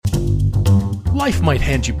Life might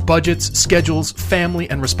hand you budgets, schedules, family,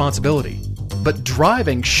 and responsibility. But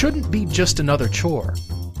driving shouldn't be just another chore.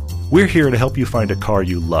 We're here to help you find a car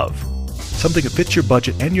you love. Something that fits your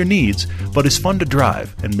budget and your needs, but is fun to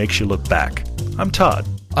drive and makes you look back. I'm Todd.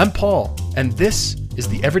 I'm Paul, and this is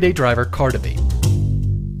the Everyday Driver Car Debate.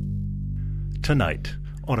 Tonight,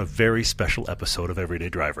 on a very special episode of Everyday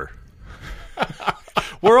Driver.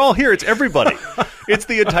 We're all here. It's everybody. It's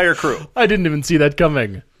the entire crew. I didn't even see that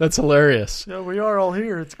coming. That's hilarious. Yeah, we are all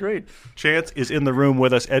here. It's great. Chance is in the room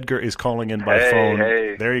with us. Edgar is calling in by phone.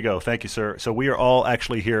 Hey. There you go. Thank you, sir. So we are all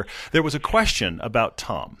actually here. There was a question about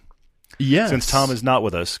Tom. Yes. Since Tom is not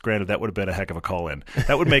with us, granted, that would have been a heck of a call-in.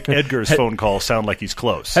 That would make Edgar's phone call sound like he's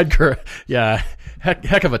close. Edgar, yeah,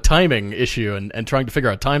 heck of a timing issue and trying to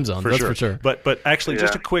figure out time zones, that's for sure. But actually,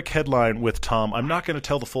 just a quick headline with Tom. I'm not going to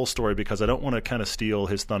tell the full story because I don't want to kind of steal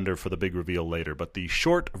his thunder for the big reveal later. But the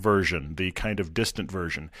short version, the kind of distant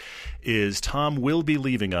version, is Tom will be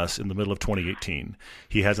leaving us in the middle of 2018.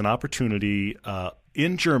 He has an opportunity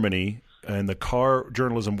in Germany, in the car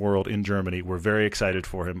journalism world in Germany. We're very excited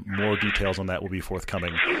for him. More details on that will be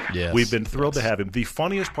forthcoming. Yes, we've been thrilled to have him. The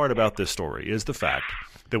funniest part about this story is the fact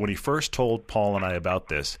that when he first told Paul and I about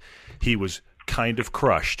this, he was kind of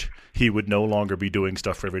crushed. He would no longer be doing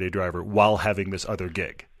stuff for Everyday Driver while having this other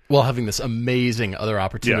gig. While having this amazing other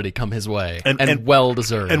opportunity come his way. And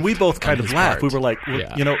well-deserved. And we both kind of laughed. We were like,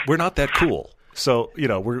 we're not that cool. So,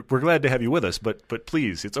 we're glad to have you with us, but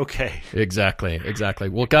please, it's okay. Exactly.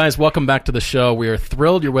 Well, guys, welcome back to the show. We are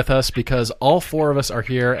thrilled you're with us because all four of us are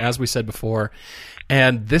here, as we said before,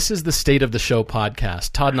 and this is the State of the Show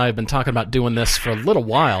podcast. Todd and I have been talking about doing this for a little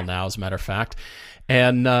while now, as a matter of fact,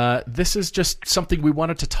 and this is just something we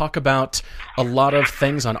wanted to talk about, a lot of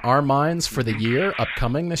things on our minds for the year,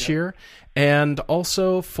 upcoming this year, and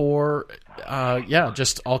also for...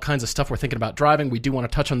 just all kinds of stuff we're thinking about driving. We do want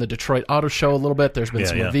to touch on the Detroit Auto Show a little bit. There's been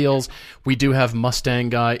some reveals. We do have Mustang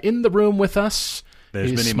Guy in the room with us.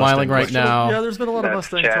 He's smiling right now. Yeah, there's been a lot of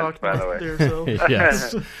Mustang talk, by the way. There,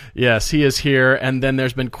 so. Yes, he is here. And then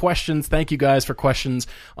there's been questions. Thank you guys for questions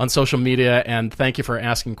on social media, and thank you for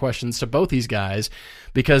asking questions to both these guys,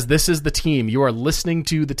 because this is the team. You are listening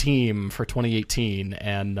to the team for 2018,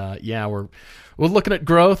 and we're looking at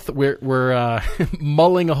growth. We're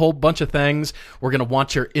mulling a whole bunch of things. We're going to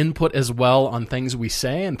want your input as well on things we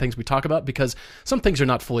say and things we talk about, because some things are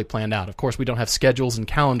not fully planned out. Of course, we don't have schedules and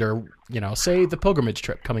calendar. Say the pilgrimage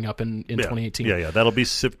trip coming up in 2018. Yeah. That'll be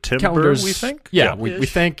September, we think? Yeah, we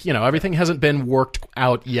think, everything hasn't been worked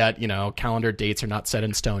out yet. Calendar dates are not set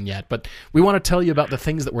in stone yet. But we want to tell you about the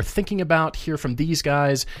things that we're thinking about, hear from these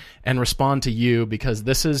guys, and respond to you, because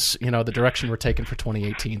this is, the direction we're taking for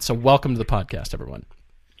 2018. So welcome to the podcast, everyone.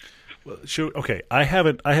 Well, okay, I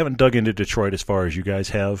haven't dug into Detroit as far as you guys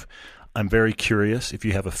have. I'm very curious if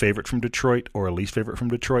you have a favorite from Detroit or a least favorite from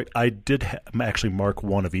Detroit. I did actually mark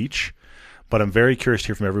one of each, but I'm very curious to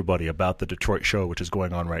hear from everybody about the Detroit show, which is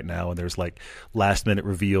going on right now, and there's last-minute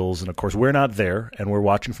reveals, and of course we're not there, and we're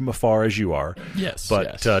watching from afar as you are. Yes,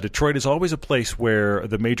 but Detroit is always a place where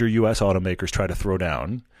the major U.S. automakers try to throw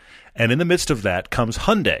down, and in the midst of that comes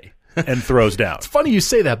Hyundai. And throws down. It's funny you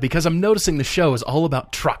say that, because I'm noticing the show is all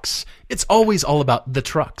about trucks. It's always all about the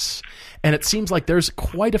trucks. And it seems like there's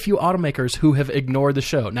quite a few automakers who have ignored the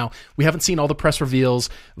show. Now, we haven't seen all the press reveals.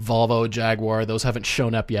 Volvo, Jaguar, those haven't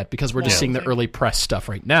shown up yet, because we're just seeing the early press stuff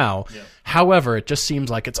right now. Yeah. However, it just seems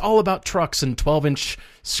like it's all about trucks and 12-inch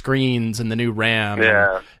screens and the new Ram.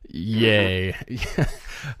 Yeah. Yay.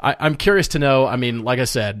 I'm curious to know, like I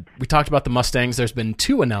said, we talked about the Mustangs. There's been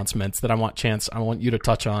two announcements that I want you to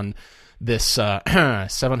touch on. This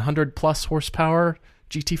 700-plus horsepower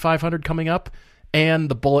GT500 coming up, and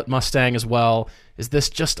the Bullitt Mustang as well. Is this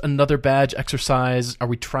just another badge exercise? Are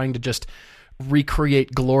we trying to just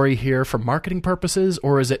recreate glory here for marketing purposes,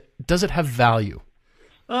 or does it have value?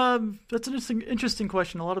 That's an interesting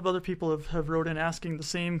question. A lot of other people have wrote in asking the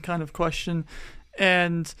same kind of question,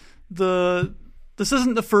 and this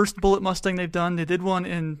isn't the first Bullitt Mustang they've done. They did one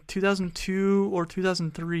in 2002 or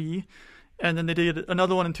 2003, and then they did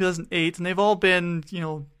another one in 2008, and they've all been,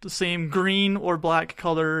 the same green or black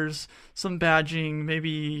colors, some badging,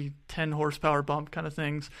 maybe 10 horsepower bump kind of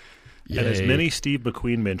things. Yay. And as many Steve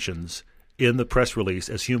McQueen mentions in the press release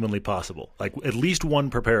as humanly possible. Like at least one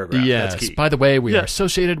per paragraph. Yes. That's key. By the way, we are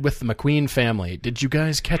associated with the McQueen family. Did you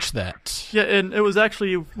guys catch that? Yeah, and it was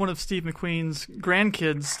actually one of Steve McQueen's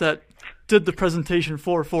grandkids that did the presentation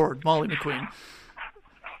for Ford, Molly McQueen.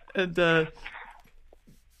 And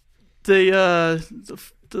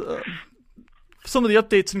some of the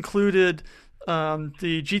updates included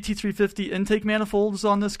the GT350 intake manifolds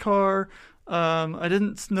on this car, I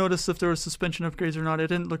didn't notice if there was suspension upgrades or not. I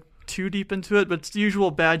didn't look too deep into it, but it's the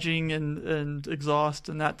usual badging and exhaust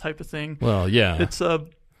and that type of thing. Well, yeah. It's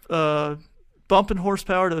a bump in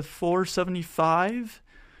horsepower to 475,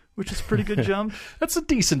 which is a pretty good jump. That's a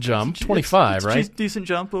decent jump. 25, it's right? A decent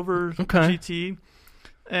jump over Okay. GT.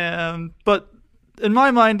 But in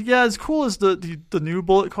my mind, yeah, as cool as the new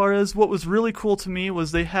Bullet car is, what was really cool to me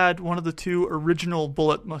was they had one of the two original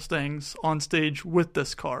Bullet Mustangs on stage with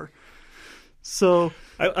this car. So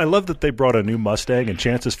I love that they brought a new Mustang, and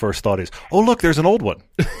Chance's first thought is, oh, look, there's an old one.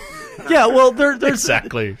 yeah, well, there's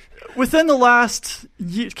Exactly. within the last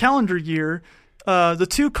calendar year, the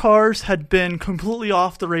two cars had been completely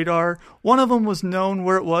off the radar. One of them was known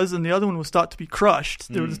where it was, and the other one was thought to be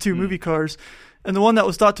crushed. They were the two movie cars. And the one that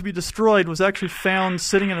was thought to be destroyed was actually found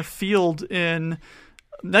sitting in a field in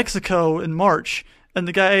Mexico in March. And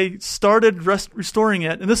the guy started restoring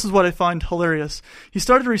it, and this is what I find hilarious. He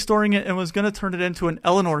started restoring it and was going to turn it into an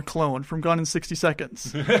Eleanor clone from Gone in 60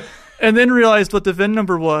 Seconds. And then realized what the VIN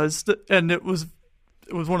number was, and it was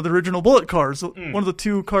one of the original Bullet cars, one of the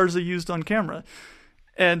two cars they used on camera.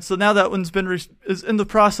 And so now that one's been is in the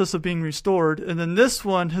process of being restored. And then this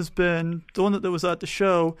one has been, the one that was at the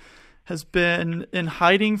show, has been in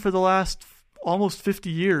hiding for the last almost 50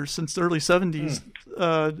 years, since the early 70s.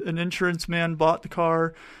 An insurance man bought the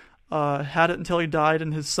car, had it until he died,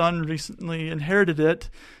 and his son recently inherited it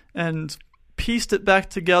and pieced it back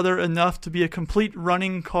together enough to be a complete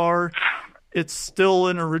running car. It's still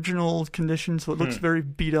in original condition, so it looks very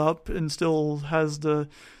beat up and still has the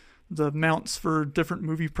mounts for different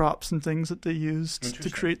movie props and things that they used to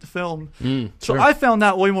create the film. So I found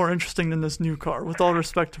that way more interesting than this new car, with all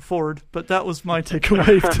respect to Ford, but that was my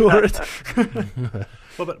takeaway to it.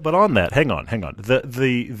 Well, but on that, hang on.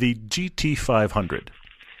 The GT500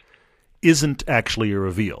 isn't actually a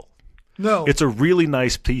reveal. No. It's a really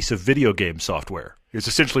nice piece of video game software. It's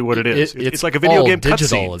essentially what it is. It's like a video all game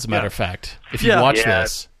digital, cutscene. as a matter of fact. If you Yeah. watch Yeah.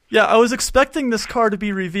 this. Yeah, I was expecting this car to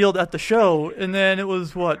be revealed at the show, and then it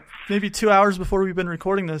was, maybe 2 hours before we've been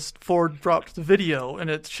recording this, Ford dropped the video, and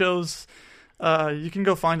it shows, you can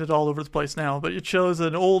go find it all over the place now, but it shows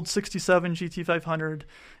an old 67 GT500,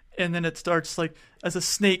 and then it starts like as a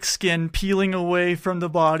snake skin peeling away from the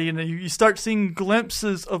body, and then you start seeing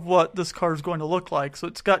glimpses of what this car is going to look like. So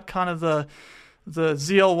it's got kind of the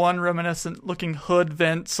ZL1 reminiscent looking hood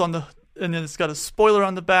vents on the, and then it's got a spoiler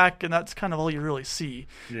on the back, and that's kind of all you really see.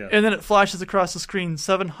 Yeah. And then it flashes across the screen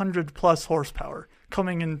 700 plus horsepower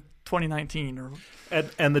coming in 2019.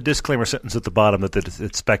 And the disclaimer sentence at the bottom that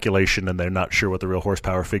it's speculation and they're not sure what the real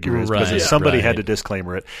horsepower figure is, because Right, somebody right. had to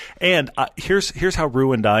disclaimer it. And here's how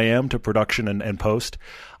ruined I am to production and post.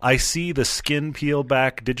 I see the skin peel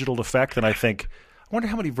back digital effect, and I think, I wonder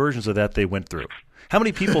how many versions of that they went through. How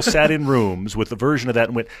many people sat in rooms with the version of that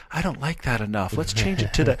and went, I don't like that enough. Let's change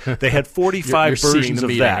it to that. They had 45 You're seeing versions the of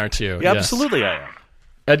meeting, that. aren't you? Yeah, Yes. absolutely I am.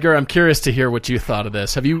 Edgar, I'm curious to hear what you thought of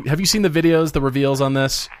this. Have you seen the videos, the reveals on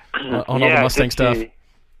this, on all the I Mustang did stuff? see-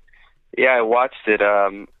 Yeah, I watched it.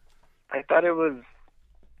 I thought it was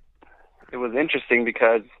interesting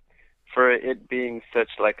because for it being such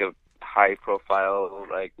like a high profile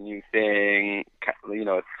like new thing,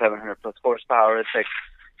 it's 700 plus horsepower. It's like,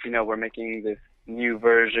 we're making this new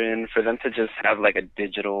version. For them to just have like a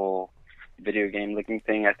digital video game looking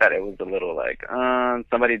thing, I thought it was a little like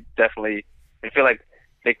somebody definitely. I feel like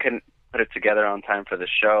they couldn't put it together on time for the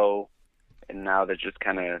show, and now they're just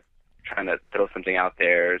kind of trying to throw something out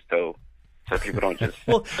there so people don't just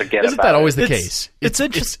forget Isn't about that always it. the case? It's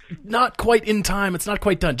It's not quite in time. It's not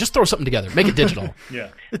quite done. Just throw something together. Make it digital. Yeah.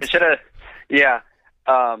 It should have, yeah.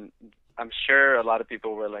 I'm sure a lot of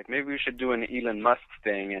people were like, maybe we should do an Elon Musk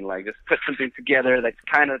thing and like just put something together that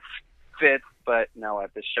kind of fits. But no,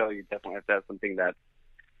 at the show, you definitely have to have something that's,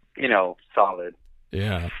 solid.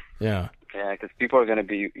 Yeah. Yeah, because people are going to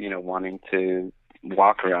be, wanting to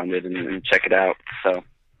walk around it and check it out. So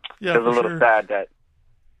Yeah, it was a for little sure. sad that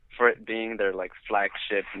for it being their like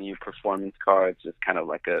flagship new performance car, it's just kind of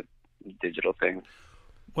like a digital thing.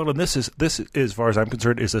 Well, and this is, as far as I'm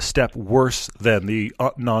concerned, is a step worse than the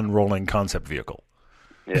non-rolling concept vehicle.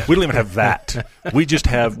 Yeah. We don't even have that.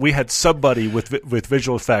 We had somebody with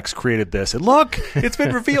visual effects created this, and look, it's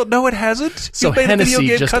been revealed. No, it hasn't. So You made a video Hennessy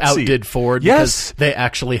game just cutscene. outdid Ford Yes. because they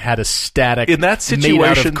actually had a static In that made out of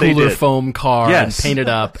situation, they cooler did. foam car Yes. and painted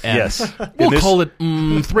up. And Yes. We'll In this- call it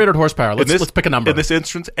 300 horsepower. Let's pick a number. In this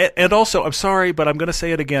instance, and also, I'm sorry, but I'm going to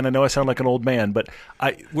say it again. I know I sound like an old man, but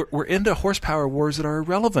we're into horsepower wars that are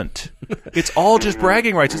irrelevant. It's all just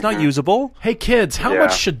bragging rights. It's not usable. Hey kids, how Yeah.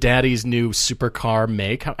 much should Daddy's new supercar make?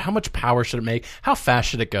 make? How much power should it make? How fast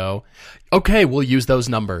should it go? Okay, we'll use those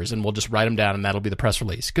numbers and we'll just write them down, and that'll be the press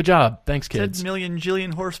release. Good job. Thanks, kids. 10 million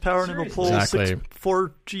jillion horsepower, and it'll pull Exactly.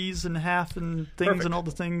 4 Gs and a half and things Perfect. and all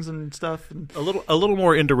the things and stuff. And A little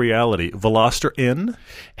more into reality. Veloster in.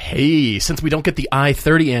 Hey, since we don't get the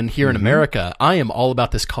i30 in here in America, I am all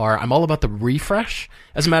about this car. I'm all about the refresh.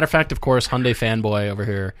 As a matter of fact, of course, Hyundai fanboy over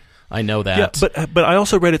here. I know that. Yeah, but I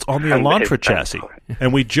also read it's on the Elantra chassis,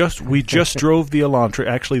 and we just drove the Elantra.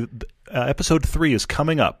 Actually, episode 3 is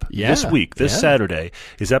coming up this week. This Saturday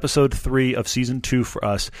is episode 3 of season 2 for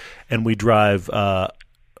us, and we drive.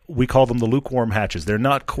 We call them the lukewarm hatches. They're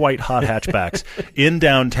not quite hot hatchbacks in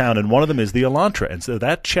downtown, and one of them is the Elantra. And so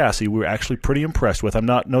that chassis we were actually pretty impressed with.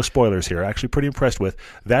 No spoilers here, actually pretty impressed with.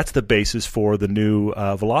 That's the basis for the new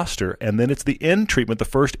Veloster. And then it's the N treatment, the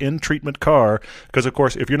first N treatment car, because, of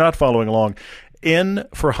course, if you're not following along, N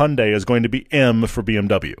for Hyundai is going to be M for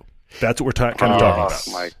BMW. That's what we're kind of talking about.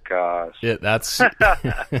 Oh, my gosh. Yeah, that's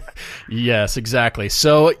yes, exactly.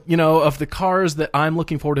 So, of the cars that I'm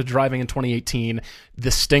looking forward to driving in 2018,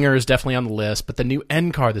 the Stinger is definitely on the list, but the new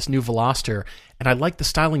N car, this new Veloster, and I like the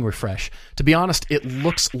styling refresh. To be honest, it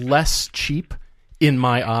looks less cheap in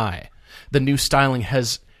my eye. The new styling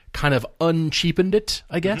has kind of uncheapened it,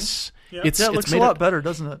 I guess. yeah, it looks a lot better,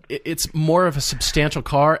 doesn't it? It's more of a substantial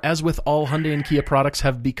car, as with all Hyundai and Kia products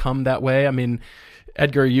have become that way. I mean,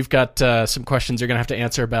 Edgar, you've got some questions you're going to have to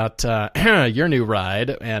answer about your new ride,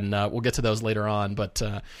 and we'll get to those later on. But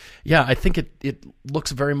yeah, I think it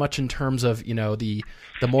looks very much in terms of the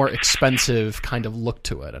more expensive kind of look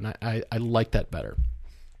to it, and I like that better.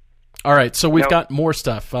 All right, so we've got more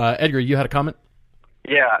stuff. Edgar, you had a comment?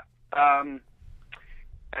 Yeah,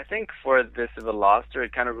 I think for this Veloster,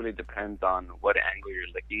 it kind of really depends on what angle you're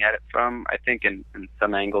looking at it from. I think in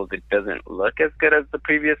some angles it doesn't look as good as the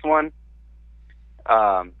previous one.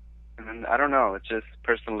 And I don't know. It's just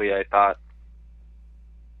personally, I thought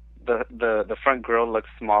the front grille looks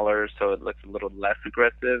smaller, so it looks a little less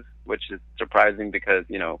aggressive, which is surprising because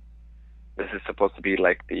this is supposed to be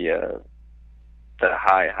like the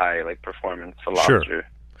high like performance Veloster. Sure.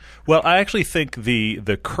 Well, I actually think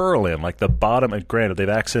the curl in, like the bottom, and granted they've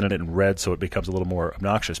accented it in red, so it becomes a little more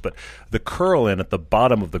obnoxious, but the curl in at the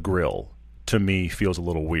bottom of the grille to me feels a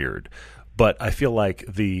little weird. But I feel like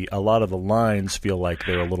a lot of the lines feel like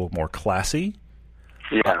they're a little more classy.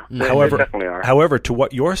 Yeah, they definitely are. However, to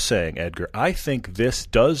what you're saying, Edgar, I think this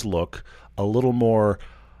does look a little more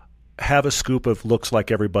have a scoop of looks like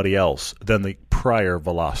everybody else than the prior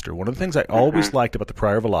Veloster. One of the things I always liked about the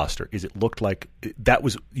prior Veloster is it looked like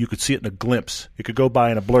you could see it in a glimpse. You could go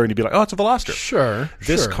by in a blur and you'd be like, oh, it's a Veloster. Sure.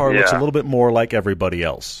 This car looks a little bit more like everybody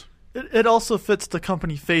else. It also fits the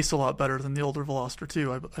company face a lot better than the older Veloster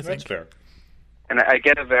too. I think. That's fair. And I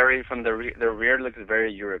get a very from the rear looks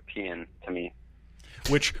very European to me.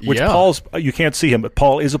 Which Paul's you can't see him, but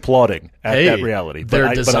Paul is applauding at that reality.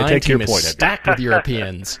 Their design but I take team your is point, stacked with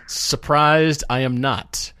Europeans. Surprised I am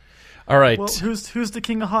not. All right. Well, who's the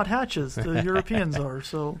king of hot hatches? The Europeans are.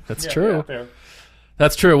 So that's true. Yeah,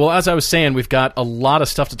 that's true. Well, as I was saying, we've got a lot of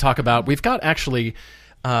stuff to talk about. We've got actually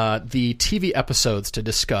the TV episodes to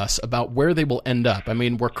discuss about where they will end up. I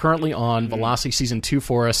mean, we're currently on Velocity Season 2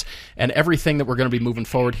 for us, and everything that we're going to be moving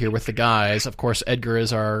forward here with the guys. Of course, Edgar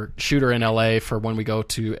is our shooter in LA for when we go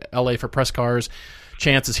to LA for press cars.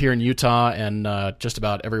 Chance is here in Utah and just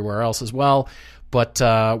about everywhere else as well. But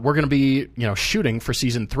we're going to be, shooting for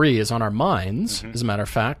Season 3 is on our minds, as a matter of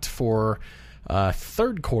fact, for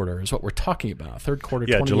third quarter is what we're talking about. Third quarter,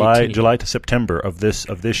 2018. July to September of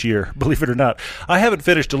this year. Believe it or not, I haven't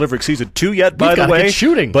finished delivering season 2 yet. By the way, get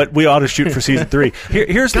shooting, but we ought to shoot for season 3.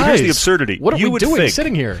 Here's the absurdity. What are we doing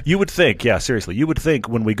sitting here? You would think, seriously, you would think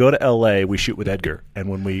when we go to L.A. we shoot with Edgar, and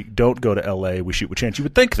when we don't go to L.A. we shoot with Chance. You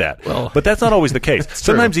would think that, but that's not always the case.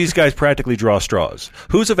 Sometimes these guys practically draw straws.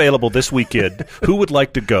 Who's available this weekend? Who would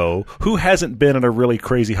like to go? Who hasn't been in a really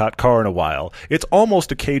crazy hot car in a while? It's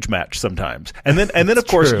almost a cage match sometimes. And then of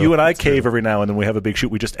course, you and I cave every now and then. We have a big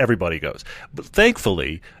shoot. Everybody goes. But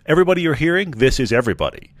thankfully, everybody you're hearing, this is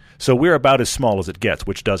everybody. So we're about as small as it gets,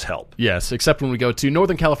 which does help. Yes, except when we go to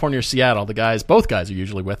Northern California or Seattle, both guys are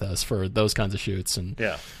usually with us for those kinds of shoots, and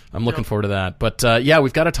I'm looking forward to that. But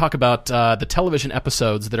we've got to talk about the television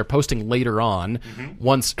episodes that are posting later on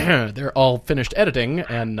once they're all finished editing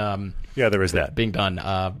and there is that being done.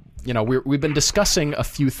 We've been discussing a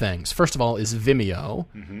few things. First of all, is Vimeo.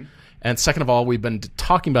 And second of all, we've been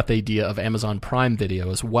talking about the idea of Amazon Prime Video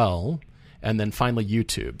as well, and then finally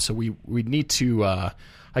YouTube. So we need to,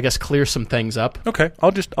 I guess, clear some things up. Okay,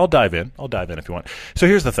 I'll dive in. I'll dive in if you want. So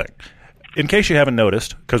here's the thing. in case you haven't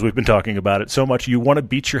noticed, because we've been talking about it so much, you want to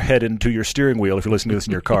beat your head into your steering wheel if you're listening to this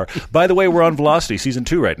in your car. By the way, we're on Velocity Season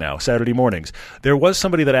 2 right now, Saturday mornings. There was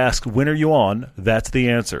somebody that asked, when are you on? That's the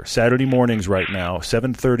answer. Saturday mornings right now,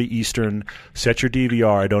 7:30 Eastern. Set your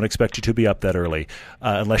DVR. I don't expect you to be up that early,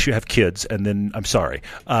 unless you have kids, and then I'm sorry,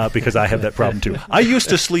 because I have that problem too. I used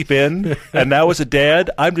to sleep in, and now as a dad,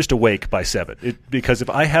 I'm just awake by 7. Because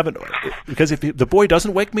if the boy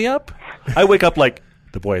doesn't wake me up, I wake up like,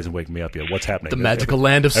 the boy isn't waking me up yet. What's happening? The magical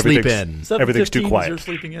land of sleep-in. Everything's too quiet. You're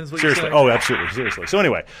sleeping in is what Seriously. you're saying. Oh, absolutely. Seriously. So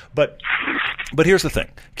anyway, but here's the thing.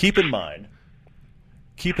 Keep in mind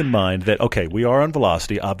that, okay, we are on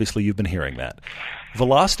Velocity. Obviously, you've been hearing that.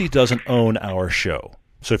 Velocity doesn't own our show.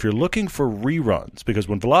 So if you're looking for reruns, because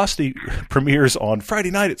when Velocity premieres on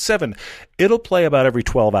Friday night at 7, it'll play about every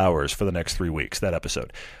 12 hours for the next 3 weeks, that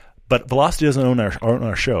episode. But Velocity doesn't own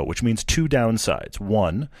our show, which means 2 downsides.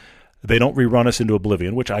 One, they don't rerun us into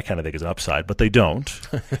oblivion, which I kind of think is an upside, but they don't.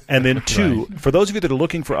 And then 2, Right. for those of you that are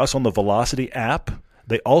looking for us on the Velocity app,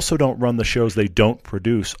 they also don't run the shows they don't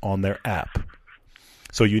produce on their app.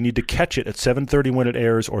 So you need to catch it at 7:30 when it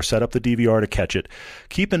airs or set up the DVR to catch it.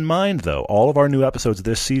 Keep in mind, though, all of our new episodes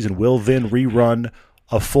this season will then rerun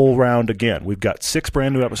a full round again. We've got 6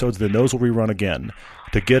 brand new episodes, then those will rerun again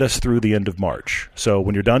to get us through the end of March. So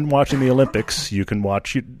when you're done watching the Olympics, you can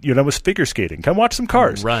watch, you're done with figure skating. Come watch some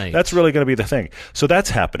cars. Right. That's really going to be the thing. So that's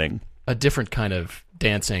happening. A different kind of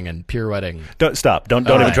dancing and pirouetting. Stop. Don't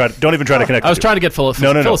All even right. try. Don't even try to connect. I was the two. trying to get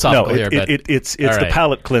philosophical here, but It's all the right.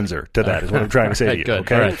 palate cleanser to that is what I'm trying to say to you. Good.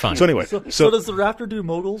 Okay. All right, fine. So anyway, So does the Raptor do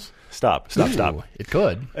moguls? Stop. Ooh, it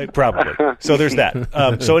could. Probably. So there's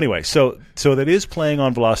that. So anyway, so that is playing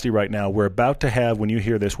on Velocity right now. We're about to have, when you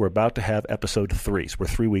hear this, we're about to have episode 3. So we're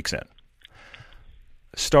 3 weeks in.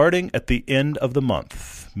 Starting at the end of the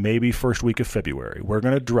month, maybe first week of February, we're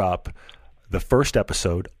going to drop the first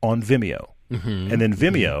episode on Vimeo. And then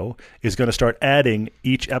Vimeo is going to start adding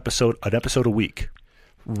an episode a week.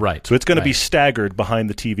 Right. So it's going to be right. staggered behind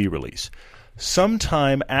the TV release.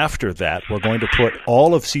 Sometime after that, we're going to put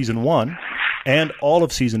all of Season 1 and all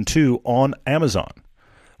of Season 2 on Amazon.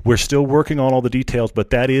 We're still working on all the details, but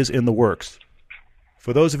that is in the works.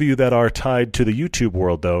 For those of you that are tied to the YouTube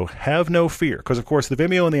world, though, have no fear. Because, of course, the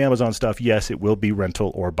Vimeo and the Amazon stuff, yes, it will be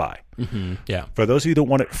rental or buy. Yeah. For those of you that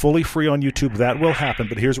want it fully free on YouTube, that will happen.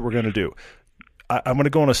 But here's what we're going to do. I'm going to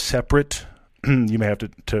go on a separate, you may have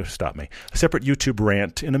to stop me, a separate YouTube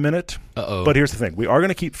rant in a minute. Uh-oh. But here's the thing. We are going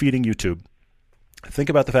to keep feeding YouTube. Think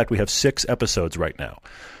about the fact we have 6 episodes right now.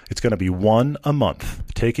 It's going to be 1 a month,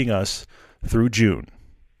 taking us through June.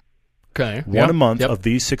 Okay. One a month Yep. of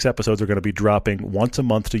these 6 episodes are going to be dropping once a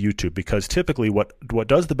month to YouTube, because typically what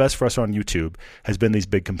does the best for us on YouTube has been these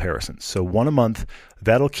big comparisons. So 1 a month,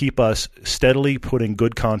 that'll keep us steadily putting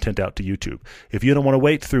good content out to YouTube. If you don't want to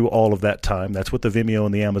wait through all of that time, that's what the Vimeo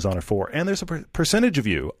and the Amazon are for. And there's a percentage of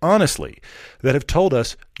you, honestly, that have told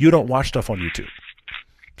us you don't watch stuff on YouTube.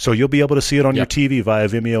 So you'll be able to see it on your TV via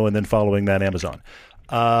Vimeo and then following that Amazon.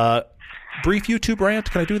 Brief YouTube rant.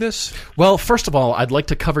 Can I do this? Well, first of all, I'd like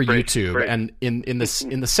to cover Great, YouTube, great. and in the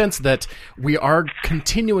sense that we are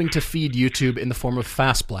continuing to feed YouTube in the form of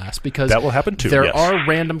Fast Blast, because That will happen too, There yes. are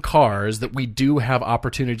random cars that we do have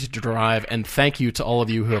opportunity to drive, and thank you to all of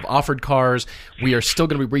you who have offered cars. We are still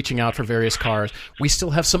going to be reaching out for various cars. We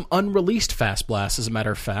still have some unreleased Fast Blasts, as a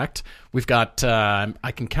matter of fact. We've got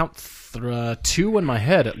I can count 2 in my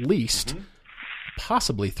head at least,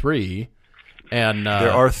 possibly 3. And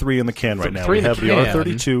There are 3 in the can right now. 3 We in the have the can.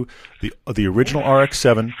 R32, the original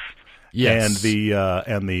RX-7, yes,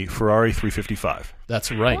 and the Ferrari 355.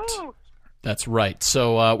 That's right. That's right.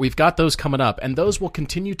 So we've got those coming up, and those will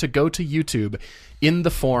continue to go to YouTube in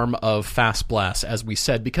the form of Fast Blasts, as we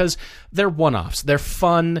said, because they're one-offs. They're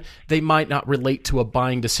fun. They might not relate to a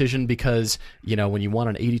buying decision because, you know, when you want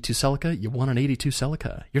an 82 Celica, you want an 82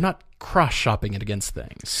 Celica. You're not cross-shopping it against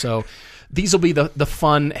things. So these will be the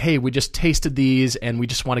fun, hey, we just tasted these, and we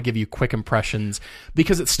just want to give you quick impressions,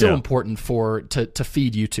 because it's still important to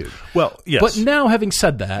feed YouTube. Well, yes. But now, having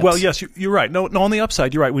said that... Well, yes, you're right. No, on the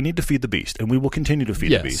upside, you're right. We need to feed the beast, and we will continue to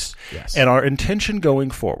feed the beast. Yes. And our intention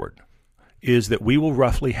going forward is that we will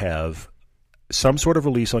roughly have some sort of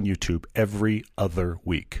release on YouTube every other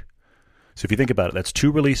week. So if you think about it, that's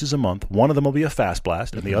 2 releases a month. One of them will be a Fast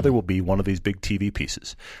Blast, and the other will be one of these big TV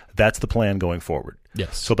pieces. That's the plan going forward.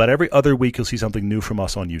 Yes. So about every other week, you'll see something new from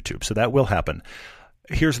us on YouTube. So that will happen.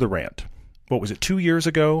 Here's the rant. What was it, 2 years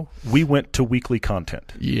ago? We went to weekly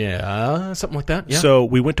content. Yeah, something like that. Yeah. So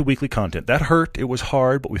we went to weekly content. That hurt. It was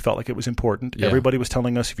hard, but we felt like it was important. Yeah. Everybody was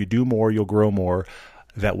telling us if you do more, you'll grow more.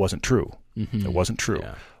 That wasn't true. It wasn't true.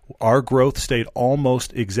 Yeah. our growth stayed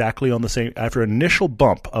almost exactly on the same. After an initial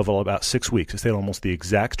bump of about 6 weeks, it stayed almost the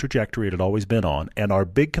exact trajectory it had always been on. And our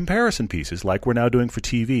big comparison pieces, like we're now doing for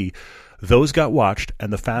TV, those got watched,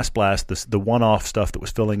 and the Fast Blast, the one-off stuff that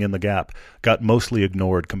was filling in the gap, got mostly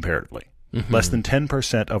ignored comparatively. Mm-hmm. Less than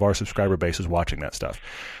 10% of our subscriber base is watching that stuff.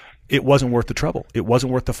 It wasn't worth the trouble. It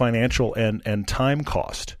wasn't worth the financial and time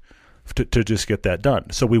cost to just get that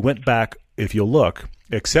done. So we went back, if you'll look,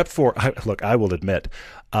 except for, I will admit,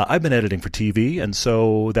 I've been editing for TV, and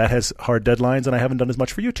so that has hard deadlines, and I haven't done as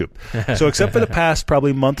much for YouTube. So except for the past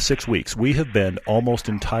probably month, 6 weeks, we have been almost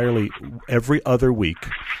entirely every other week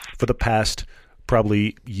for the past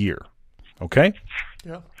probably year. Okay?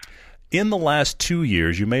 Yeah. In the last 2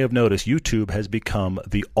 years, you may have noticed YouTube has become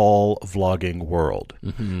the all vlogging world.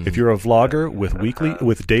 Mm-hmm. If you're a vlogger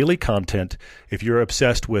with daily content, if you're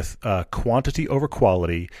obsessed with quantity over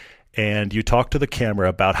quality, and you talk to the camera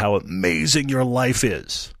about how amazing your life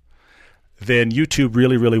is, then YouTube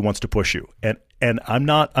really, really wants to push you. And I'm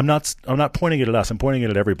not pointing it at us. I'm pointing it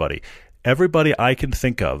at everybody. Everybody I can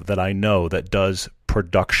think of that I know that does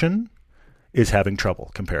production is having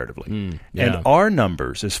trouble comparatively. Yeah. And our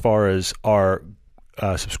numbers, as far as our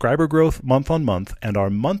subscriber growth month on month and our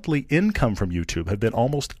monthly income from YouTube, have been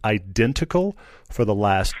almost identical for the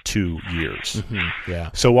last 2 years. Mm-hmm. Yeah.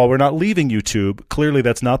 So while we're not leaving YouTube, clearly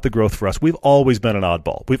that's not the growth for us. We've always been an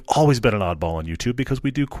oddball. We've always been an oddball on YouTube because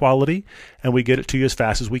we do quality and we get it to you as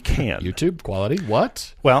fast as we can. YouTube quality?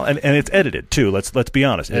 What? Well, and it's edited too. Let's be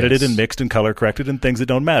honest. Edited and mixed and color corrected and things that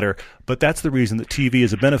don't matter. But that's the reason that TV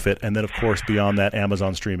is a benefit. And then, of course, beyond that,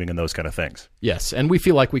 Amazon streaming and those kind of things. Yes, and we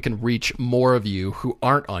feel like we can reach more of you who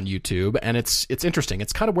aren't on YouTube. And it's interesting.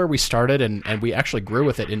 It's kind of where we started, and we actually grew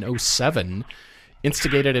with it in 2007.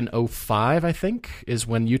 Instigated in 2005, I think, is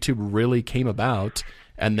when YouTube really came about.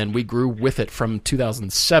 And then we grew with it from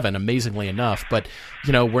 2007, amazingly enough. But,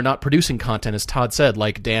 we're not producing content, as Todd said,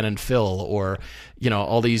 like Dan and Phil or,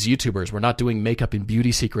 all these YouTubers. We're not doing makeup and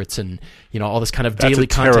beauty secrets and, all this kind of daily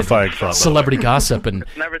content. Terrifying thought. Celebrity gossip. And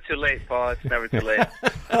It's never too late, Paul. It's never too late.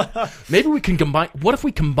 maybe we can combine. What if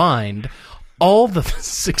we combined all the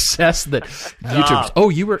success that YouTubers... Oh,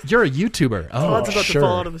 you're a YouTuber. Oh, Todd's about sure. to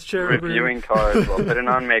fall out of his chair. Reviewing cars while putting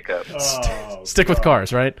on makeup. Stick with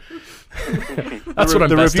cars, right? That's what I'm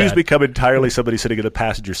the best reviews at. become entirely somebody sitting in a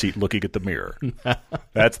passenger seat looking at the mirror.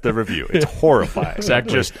 That's the review. It's horrifying.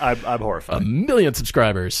 Exactly. I'm horrified. 1 million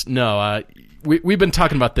subscribers. No, we've been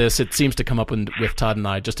talking about this. It seems to come up with Todd and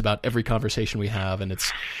I just about every conversation we have, and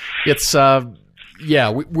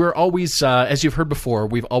we're always, as you've heard before,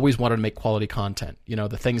 we've always wanted to make quality content.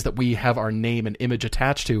 The things that we have our name and image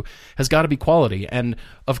attached to has got to be quality. And,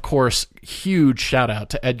 of course, huge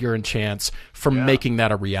shout-out to Edgar and Chance for making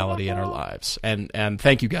that a reality in our lives. And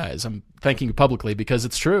thank you guys. I'm thanking you publicly because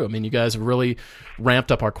it's true. I mean, you guys have really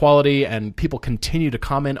ramped up our quality, and people continue to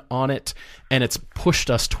comment on it, and it's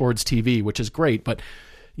pushed us towards TV, which is great. But,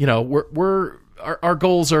 our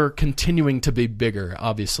goals are continuing to be bigger,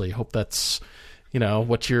 obviously. Hope that's...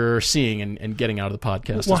 what you're seeing and getting out of the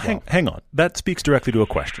podcast Well, as well. hang on. That speaks directly to a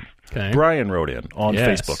question. Okay. Brian wrote in on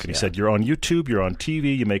Yes, Facebook, and he yeah. said, you're on YouTube, you're on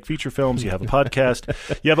TV, you make feature films, you have a podcast,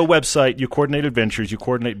 you have a website, you coordinate adventures, you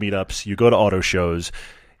coordinate meetups, you go to auto shows.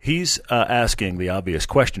 He's asking the obvious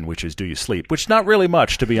question, which is, do you sleep? Which not really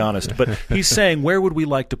much, to be honest. But he's saying, where would we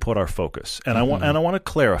like to put our focus? And I want to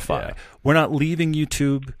clarify. Yeah. We're not leaving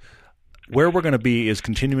YouTube. Where we're going to be is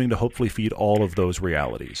continuing to hopefully feed all of those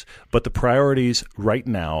realities. But the priorities right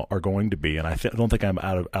now are going to be, and I don't think I'm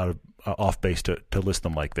out of off base to list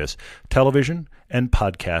them like this. Television and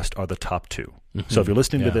podcast are the top two. Mm-hmm. So if you're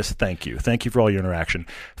listening to this, thank you. Thank you for all your interaction.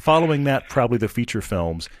 Following that, probably the feature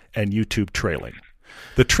films and YouTube trailing.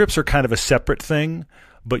 The trips are kind of a separate thing,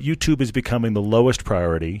 but YouTube is becoming the lowest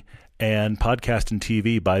priority. And podcast and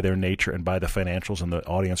TV, by their nature and by the financials and the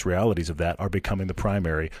audience realities of that, are becoming the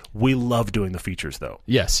primary. We love doing the features, though.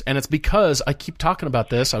 Yes, and it's because I keep talking about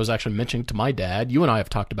this. I was actually mentioning to my dad, you and I have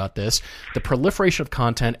talked about this, the proliferation of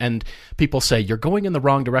content, and people say, you're going in the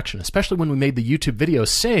wrong direction, especially when we made the YouTube video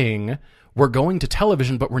saying we're going to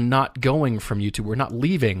television, but we're not going from YouTube. We're not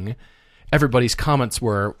leaving. Everybody's comments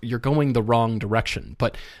were, you're going the wrong direction.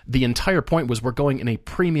 But the entire point was we're going in a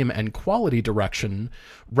premium and quality direction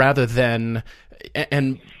rather than,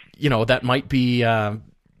 and that might be,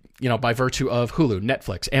 by virtue of Hulu,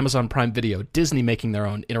 Netflix, Amazon Prime Video, Disney making their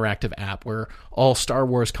own interactive app where all Star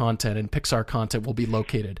Wars content and Pixar content will be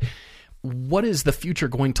located. What is the future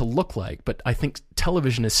going to look like? But I think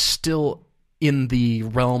television is still in the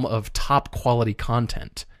realm of top quality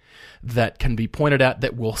content. that can be pointed at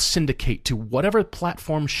that will syndicate to whatever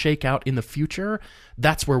platforms shake out in the future.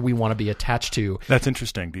 That's where we want to be attached to. That's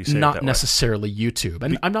interesting. Do you say not it that necessarily YouTube?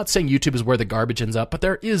 And I'm not saying YouTube is where the garbage ends up, but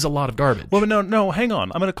there is a lot of garbage. Well, no, hang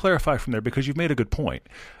on. I'm going to clarify from there because you've made a good point.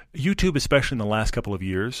 YouTube, especially in the last couple of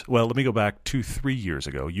years, well, let me go back 2-3 years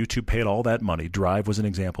ago. YouTube paid all that money. Drive was an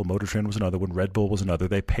example. Motor Trend was another one. Red Bull was another.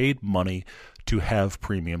 They paid money to have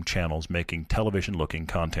premium channels making television-looking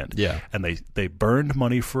content. Yeah. And they burned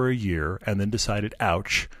money for a year and then decided,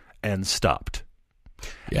 ouch, and stopped.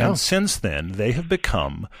 Yeah. And since then, they have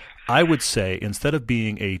become, I would say, instead of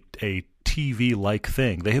being a TV-like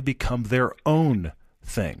thing, they have become their own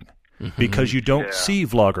thing. Because you don't see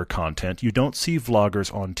vlogger content, you don't see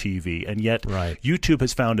vloggers on TV, and yet YouTube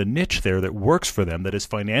has found a niche there that works for them, that is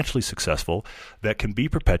financially successful, that can be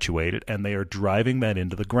perpetuated, and they are driving that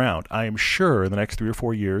into the ground. I am sure in the next 3 or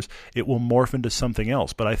 4 years it will morph into something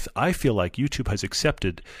else, but I feel like YouTube has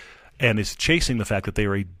accepted and is chasing the fact that they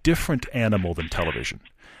are a different animal than television.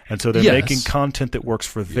 And so they're making content that works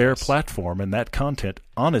for their platform, and that content,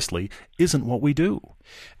 honestly, isn't what we do.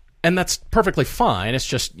 And that's perfectly fine. It's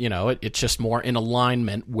just, it's just more in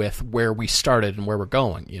alignment with where we started and where we're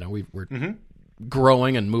going. We're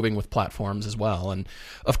growing and moving with platforms as well. And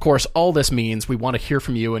of course, all this means we want to hear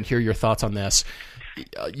from you and hear your thoughts on this.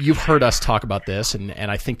 You've heard us talk about this, and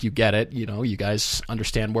I think you get it. You guys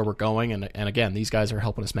understand where we're going. And again, these guys are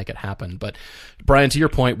helping us make it happen. But Brian, to your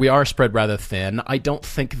point, we are spread rather thin. I don't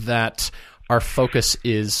think that our focus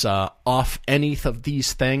is off any of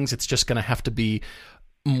these things. It's just going to have to be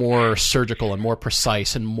more surgical and more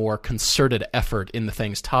precise and more concerted effort in the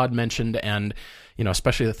things Todd mentioned, and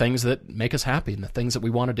especially the things that make us happy and the things that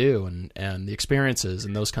we want to do, and the experiences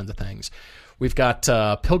and those kinds of things. We've got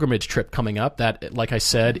a pilgrimage trip coming up that, like I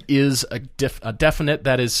said, is a definite,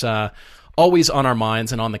 that is always on our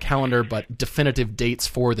minds and on the calendar, but definitive dates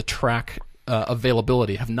for the track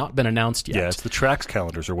availability have not been announced yet. Yeah, it's the tracks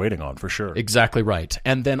calendars are waiting on for sure. Exactly right.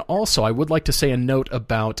 And then also, I would like to say a note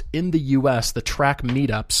about, in the U.S., the track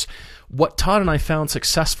meetups. What Todd and I found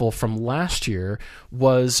successful from last year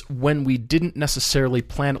was when we didn't necessarily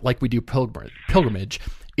plan it like we do pilgrimage.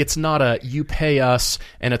 It's not a you pay us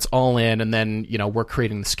and it's all in, and then we're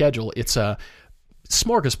creating the schedule. It's a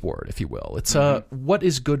smorgasbord, if you will. It's what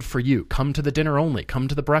is good for you. Come to the dinner only. Come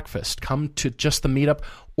to the breakfast. Come to just the meetup,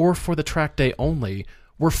 or for the track day only.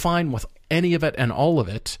 We're fine with any of it and all of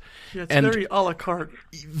it. Yeah, it's very a la carte.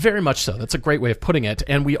 Very much so. That's a great way of putting it.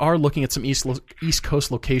 And we are looking at some East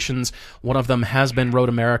Coast locations. One of them has been Road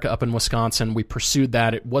America up in Wisconsin. We pursued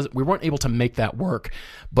that. We weren't able to make that work.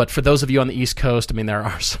 But for those of you on the East Coast, there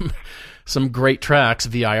are some great tracks.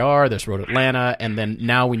 VIR, there's Road Atlanta, and then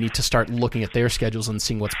now we need to start looking at their schedules and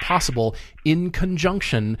seeing what's possible in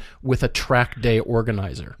conjunction with a track day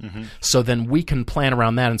organizer. So then we can plan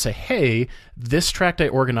around that and say, hey, this track day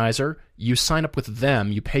organizer, you sign up with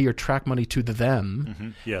them, you pay your track money to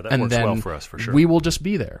them. Yeah, that works well for us, for sure. We will just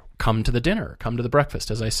be there. Come to the dinner, come to the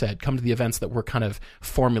breakfast, as I said, come to the events that we're kind of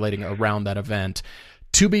formulating around that event.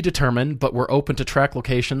 To be determined, but we're open to track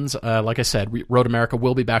locations. Like I said, Road America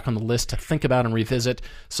will be back on the list to think about and revisit.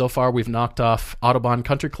 So far, we've knocked off Audubon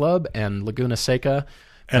Country Club and Laguna Seca.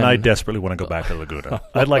 And I desperately want to go back to Laguna.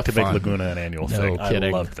 I'd like to make Laguna an annual thing.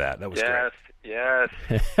 Kidding. I loved that. That was great. Yes.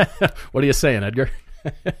 What are you saying, Edgar?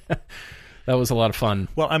 That was a lot of fun.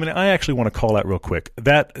 Well, I actually want to call out real quick.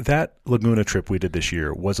 That Laguna trip we did this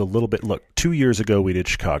year was a little bit, 2 years ago we did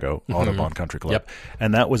Chicago, Audubon Country Club. Yep.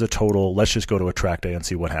 And that was a total, let's just go to a track day and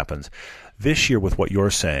see what happens. This year, with what you're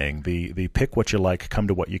saying, the pick what you like, come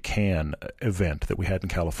to what you can event that we had in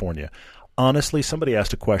California, honestly, somebody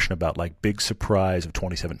asked a question about big surprise of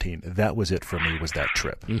 2017. That was it for me, was that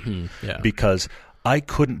trip. Yeah. Because I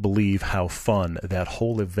couldn't believe how fun that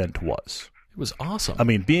whole event was. It was awesome.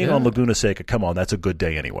 Being on Laguna Seca, come on, that's a good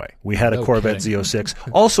day anyway. We had a Corvette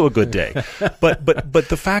Z06, also a good day. But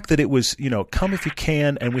the fact that it was, come if you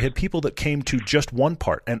can, and we had people that came to just one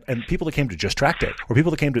part, and people that came to just track day, or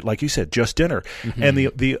people that came to, like you said, just dinner. And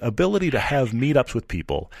the ability to have meetups with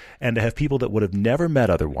people, and to have people that would have never met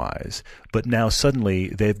otherwise, but now suddenly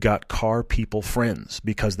they've got car people friends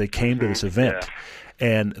because they came to this event. Yeah.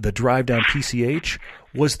 And the drive down PCH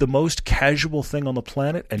was the most casual thing on the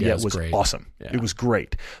planet, and yet was awesome. Yeah. It was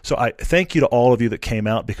great. So I thank you to all of you that came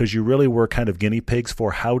out, because you really were kind of guinea pigs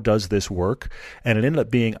for how does this work. And it ended up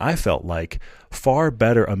being, I felt like, far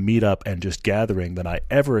better a meetup and just gathering than I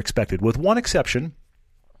ever expected, with one exception.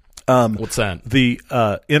 What's that? The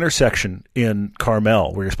intersection in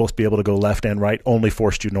Carmel, where you're supposed to be able to go left and right, only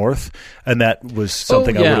forced you north. And that was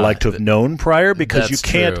something I would like to have known prior, because you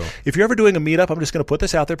can't. True. If you're ever doing a meetup, I'm just going to put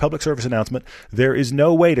this out there, public service announcement. There is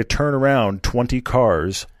no way to turn around 20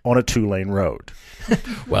 cars on a 2-lane road.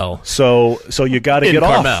 Well, so you got to get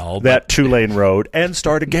Carmel, off that 2-lane road and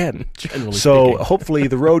start again. Generally So speaking. hopefully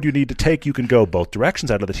the road you need to take, you can go both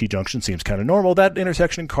directions out of the T-junction. Seems kind of normal. That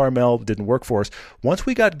intersection in Carmel didn't work for us. Once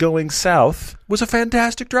we got going south, was a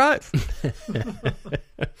fantastic drive.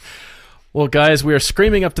 Well, guys, we are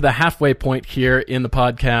screaming up to the halfway point here in the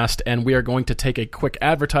podcast, and we are going to take a quick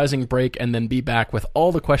advertising break and then be back with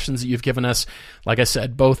all the questions that you've given us. Like I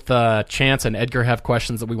said, both Chance and Edgar have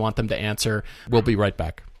questions that we want them to answer. We'll be right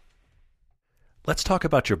back. Let's talk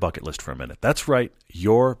about your bucket list for a minute. That's right,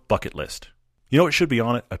 your bucket list. You know what should be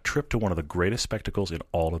on it? A trip to one of the greatest spectacles in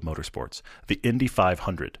all of motorsports, the Indy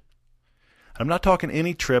 500. I'm not talking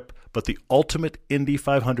any trip, but the ultimate Indy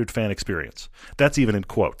 500 fan experience. That's even in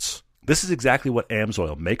quotes. This is exactly what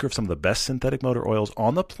AMSOIL, maker of some of the best synthetic motor oils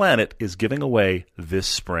on the planet, is giving away this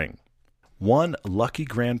spring. One lucky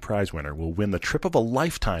grand prize winner will win the trip of a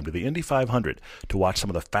lifetime to the Indy 500 to watch some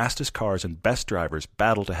of the fastest cars and best drivers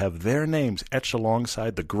battle to have their names etched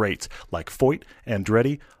alongside the greats like Foyt,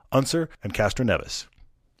 Andretti, Unser, and Castroneves.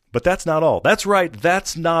 But that's not all. That's right,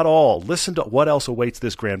 that's not all. Listen to what else awaits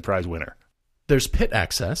this grand prize winner. There's pit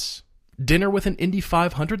access, dinner with an Indy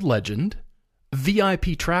 500 legend,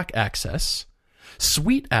 VIP track access,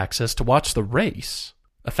 suite access to watch the race,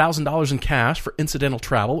 $1,000 in cash for incidental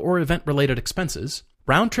travel or event-related expenses,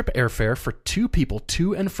 round-trip airfare for 2 people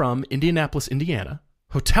to and from Indianapolis, Indiana,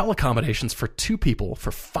 hotel accommodations for 2 people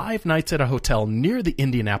for 5 nights at a hotel near the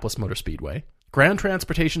Indianapolis Motor Speedway, ground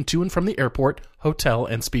transportation to and from the airport, hotel,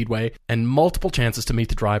 and speedway, and multiple chances to meet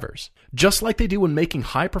the drivers. Just like they do when making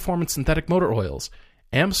high-performance synthetic motor oils,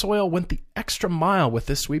 AMSOIL went the extra mile with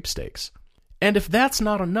this sweepstakes. And if that's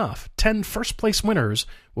not enough, 10 first-place winners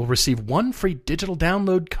will receive 1 free digital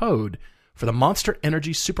download code for the Monster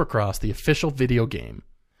Energy Supercross, the official video game.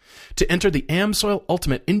 To enter the AMSOIL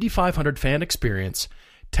Ultimate Indy 500 fan experience,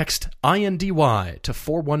 text INDY to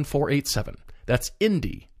 41487. That's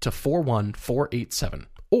Indy to 41487.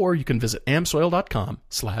 Or you can visit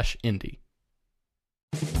amsoil.com/Indy.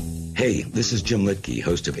 Hey, this is Jim Litke,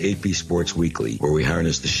 host of AP Sports Weekly, where we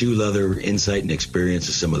harness the shoe leather, insight, and experience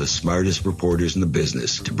of some of the smartest reporters in the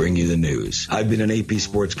business to bring you the news. I've been an AP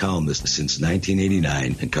Sports columnist since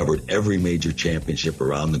 1989 and covered every major championship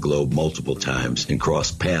around the globe multiple times and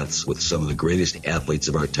crossed paths with some of the greatest athletes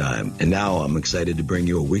of our time. And now I'm excited to bring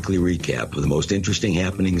you a weekly recap of the most interesting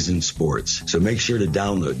happenings in sports. So make sure to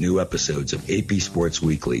download new episodes of AP Sports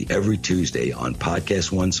Weekly every Tuesday on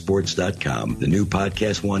PodcastOneSports.com, the new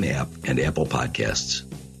Podcast One app, and Apple Podcasts.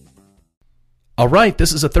 All right,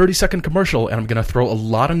 this is a 30-second commercial, and I'm going to throw a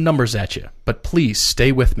lot of numbers at you, but please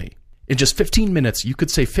stay with me. In just 15 minutes, you could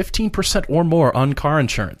save 15% or more on car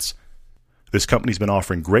insurance. This company's been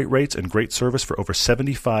offering great rates and great service for over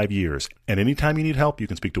 75 years, and anytime you need help, you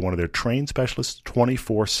can speak to one of their trained specialists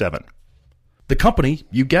 24/7. The company,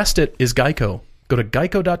 you guessed it, is Geico. Go to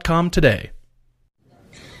geico.com today.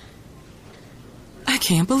 I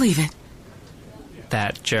can't believe it.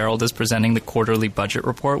 That Gerald is presenting the quarterly budget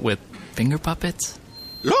report with finger puppets?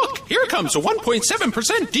 Look, here comes a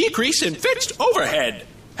 1.7% decrease in fixed overhead.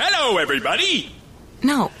 Hello, everybody.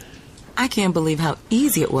 No, I can't believe how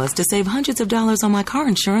easy it was to save hundreds of dollars on my car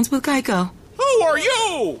insurance with Geico. Who are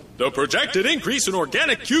you? The projected increase in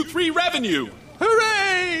organic Q3 revenue.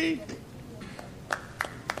 Hooray!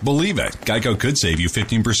 Believe it, Geico could save you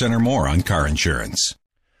 15% or more on car insurance.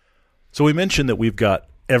 So we mentioned that we've got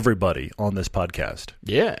everybody on this podcast.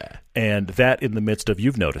 Yeah. And that in the midst of,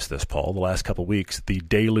 you've noticed this, Paul, the last couple of weeks, the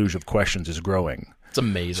deluge of questions is growing. It's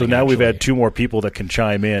amazing. So now actually. we've had 2 more people that can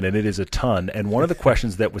chime in, and it is a ton. And one of the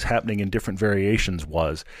questions that was happening in different variations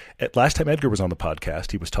was, last time Edgar was on the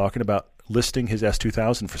podcast, he was talking about listing his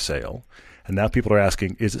S2000 for sale. And now people are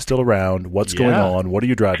asking, is it still around? What's going on? What are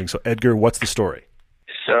you driving? So Edgar, what's the story?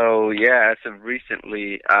 So, yeah, as of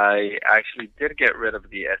recently, I actually did get rid of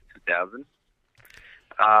the S2000.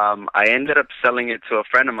 I ended up selling it to a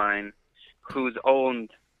friend of mine who's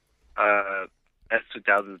owned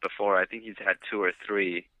S2000s before. I think he's had 2 or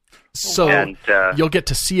 3. So and, you'll get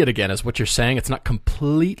to see it again, is what you're saying. It's not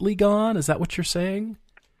completely gone? Is that what you're saying?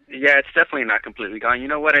 Yeah, it's definitely not completely gone. You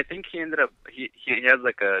know what? I think he ended up, he has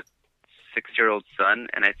like a 6-year-old son,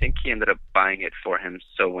 and I think he ended up buying it for him.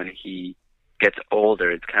 So when he gets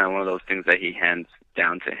older, it's kind of one of those things that he hands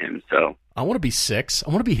down to him. So I want to be 6. I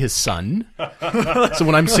want to be his son. So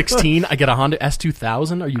when I'm 16, I get a Honda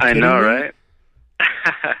S2000. Are you kidding me? I know, right?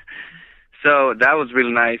 So that was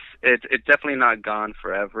really nice. It's definitely not gone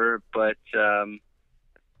forever, but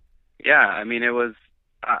yeah, I mean, it was.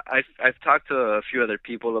 I've talked to a few other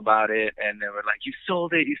people about it, and they were like, "You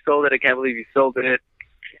sold it! You sold it! I can't believe you sold it!"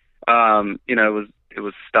 You know,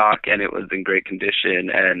 was stock and it was in great condition,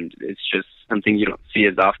 and it's just something you don't see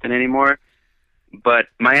as often anymore. But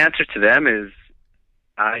my answer to them is,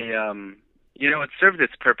 it served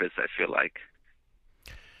its purpose. I feel like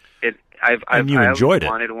I always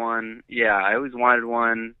wanted one. Yeah, I always wanted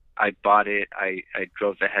one. I bought it. I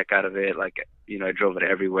drove the heck out of it. Like, I drove it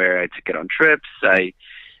everywhere. I took it on trips. I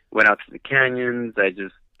went out to the canyons.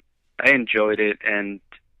 I enjoyed it. And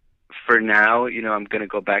for now, I'm going to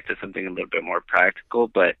go back to something a little bit more practical.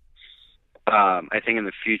 But I think in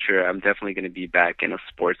the future, I'm definitely going to be back in a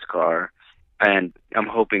sports car. And I'm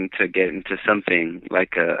hoping to get into something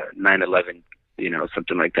like a 911,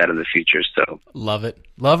 something like that in the future. So love it.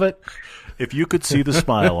 Love it. If you could see the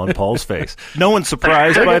smile on Paul's face. No one's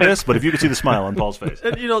surprised by this, but if you could see the smile on Paul's face.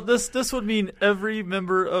 And, this would mean every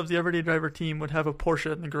member of the Everyday Driver team would have a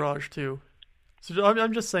Porsche in the garage, too. So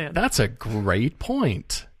I'm just saying. That's a great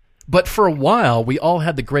point. But for a while, we all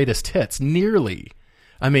had the greatest hits, nearly.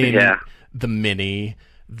 I mean, the Mini,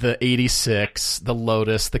 the 86, the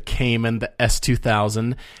Lotus, the Cayman, the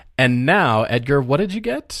S2000. And now, Edgar, what did you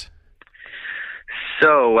get?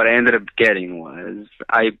 So what I ended up getting was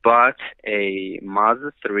I bought a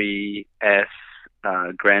Mazda 3 S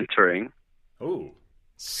Grand Touring. Oh,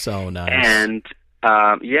 so nice. And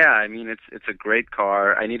it's a great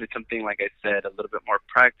car. I needed something, like I said, a little bit more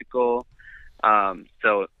practical.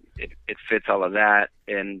 So it fits all of that.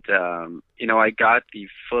 And I got the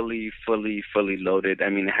fully loaded. I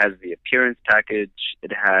mean, it has the appearance package.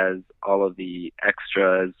 It has all of the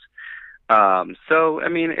extras.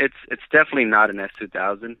 It's definitely not an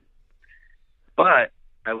S2000, but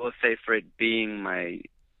I will say for it being my,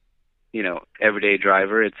 everyday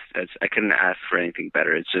driver, I couldn't ask for anything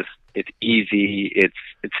better. It's easy. It's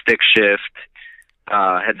stick shift,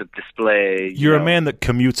 heads-up display. You're a man that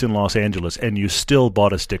commutes in Los Angeles, and you still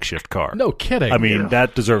bought a stick shift car. No kidding. I mean,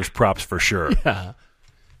 that deserves props for sure. Yeah.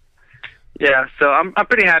 Yeah. So I'm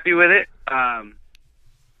pretty happy with it.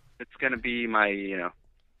 It's gonna be my,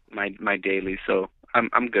 my daily, so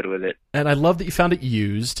I'm good with it. And I love that you found it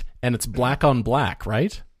used, and it's black on black,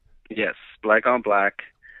 right? Yes, black on black,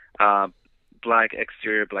 black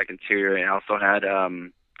exterior, black interior, and I also had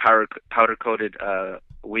powder coated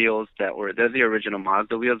wheels they're the original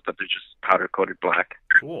Mazda wheels, but they're just powder coated black.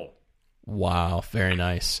 Cool. Wow, very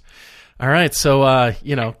nice. All right, so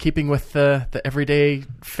keeping with the everyday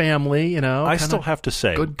family, I still have to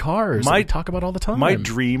say, good cars that we talk about all the time. My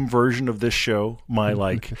dream version of this show,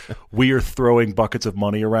 we are throwing buckets of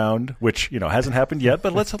money around, which hasn't happened yet.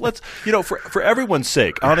 But let's for everyone's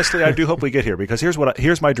sake, honestly, I do hope we get here, because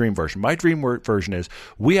here's my dream version. My dream version is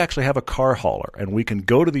we actually have a car hauler, and we can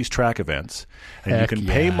go to these track events, and you can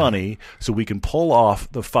pay money so we can pull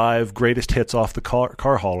off the 5 greatest hits off the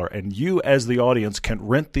car hauler, and you as the audience can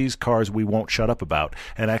rent these cars we won't shut up about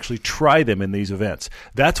and actually try them in these events.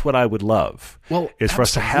 That's what I would love, is for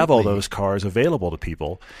us to have all those cars available to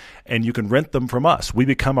people, and you can rent them from us. We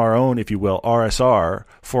become our own, if you will, RSR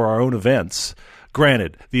for our own events.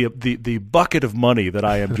 Granted, the bucket of money that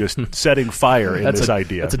I am just setting fire in this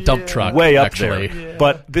idea. That's a dump truck. Way up actually. there. Yeah.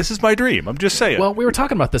 But this is my dream. I'm just saying. Well, we were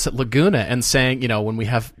talking about this at Laguna and saying, when we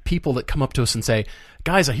have people that come up to us and say,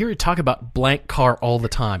 guys, I hear you talk about blank car all the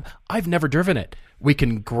time. I've never driven it. We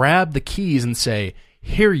can grab the keys and say,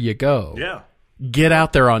 here you go. Yeah. Get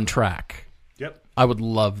out there on track. Yep. I would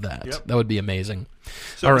love that. Yep. That would be amazing.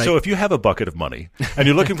 So if you have a bucket of money and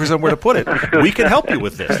you're looking for somewhere to put it, we can help you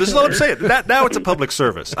with this. This is what I'm saying. Now it's a public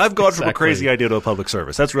service. I've gone from a crazy idea to a public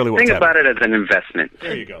service. That's really what's happening. Think about it as an investment.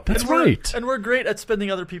 There you go. That's right. And we're great at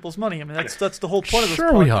spending other people's money. I mean, that's the whole point of this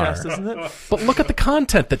podcast, we are. Isn't it? But look at the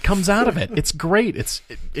content that comes out of it. It's great. It's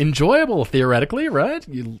enjoyable, theoretically, right?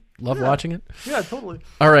 You love watching it? Yeah, totally.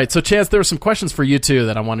 All right. So, Chance, there were some questions for you, too,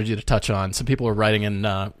 that I wanted you to touch on. Some people were writing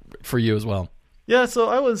in for you as well. Yeah, so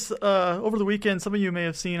I was, over the weekend, some of you may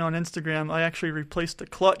have seen on Instagram, I actually replaced a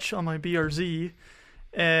clutch on my BRZ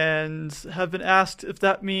and have been asked if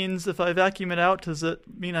that means if I vacuum it out, does it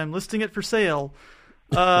mean I'm listing it for sale?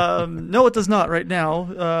 No, it does not right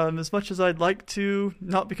now. As much as I'd like to,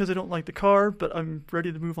 not because I don't like the car, but I'm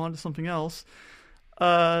ready to move on to something else.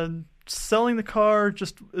 Selling the car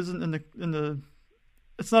just isn't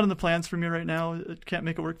it's not in the plans for me right now. It can't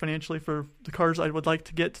make it work financially for the cars I would like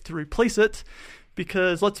to get to replace it.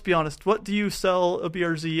 Because let's be honest, what do you sell a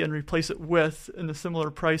BRZ and replace it with in a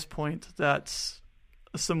similar price point that's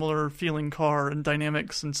a similar feeling car and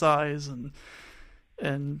dynamics and size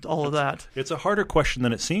and all of that? It's a harder question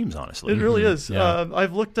than it seems, honestly. It really is. Yeah.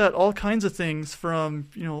 I've looked at all kinds of things from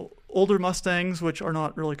older Mustangs, which are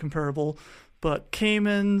not really comparable, but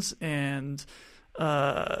Caymans and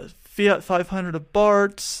Fiat 500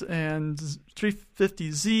 Abarths and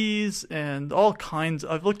 350Zs and all kinds.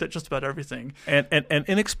 I've looked at just about everything. And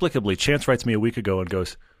inexplicably, Chance writes me a week ago and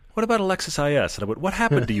goes, "What about a Lexus IS?" And I went, "What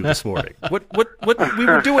happened to you this morning? What? We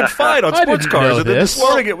were doing fine on sports cars, and then this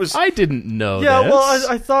morning it was." I didn't know. Yeah, this.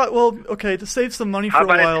 well, I thought, well, okay, to save some money for How a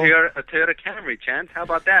about while. a Toyota Camry, Chance? How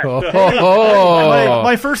about that?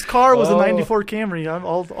 My first car was a '94 Camry.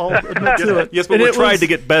 I'll admit to it. Yes, but And we it tried was- to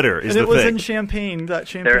get better. Is and the it was thing. in champagne, that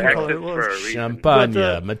champagne They're color it exits for a was. reason. Champagne,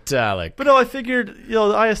 But, metallic. But no, I figured, the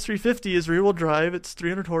IS350 is rear-wheel drive. It's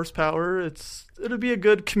 300 horsepower. It'll be a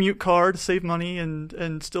good commute car to save money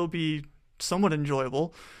and still be somewhat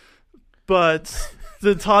enjoyable. But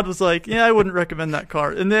then Todd was like, "Yeah, I wouldn't recommend that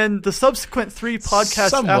car." And then the subsequent 3 podcasts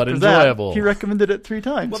Somewhat after enjoyable. that, he recommended it 3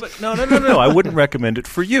 times. Well, but no. I wouldn't recommend it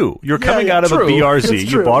for you. You're coming out of true. a BRZ. It's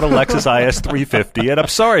You true. bought a Lexus IS 350, and I'm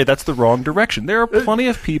sorry, that's the wrong direction. There are plenty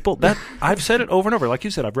of people that I've said it over and over. Like you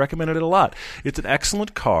said, I've recommended it a lot. It's an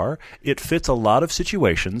excellent car. It fits a lot of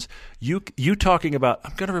situations. You talking about,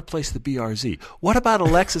 I'm going to replace the BRZ. What about a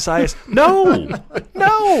Lexus IS? No,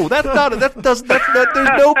 that's not. There's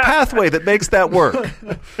no pathway that makes that work.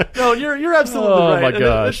 No, you're absolutely Oh, right. my And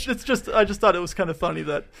gosh. it's just I just thought it was kind of funny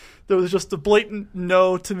that there was just a blatant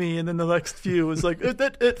no to me, and then the next few was like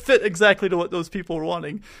it fit exactly to what those people were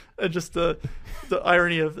wanting. And just the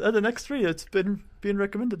irony of the next 3, it's been being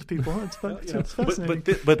recommended to people. It's fascinating.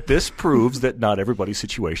 But this proves that not everybody's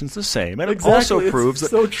situation's the same, and Exactly. it also It's proves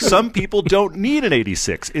that so true. some people don't need an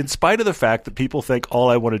 86. In spite of the fact that people think all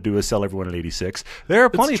I want to do is sell everyone an 86, there are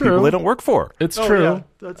plenty of true. people they don't work for. It's Oh, true. yeah,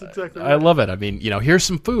 that's exactly right. I love it. I mean, here's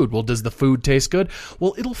some food. Well, does the food taste good?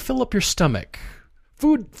 Well, it'll fill up your stomach.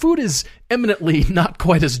 Food is eminently not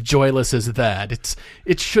quite as joyless as that.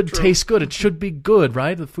 It should taste good. It should be good,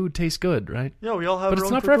 right? The food tastes good, right? Yeah, we all have But our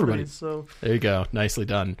it's own not for everybody. proclivities, So There you go. Nicely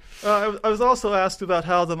done. I was also asked about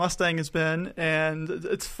how the Mustang has been, and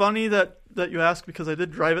it's funny that you asked because I did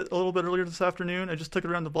drive it a little bit earlier this afternoon. I just took it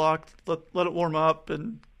around the block, let it warm up,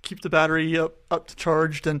 and keep the battery up to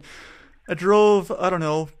charged. And I drove, I don't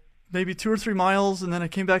know, maybe 2 or 3 miles, and then I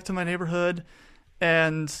came back to my neighborhood,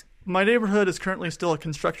 and my neighborhood is currently still a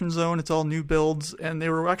construction zone. It's all new builds, and they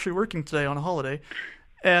were actually working today on a holiday.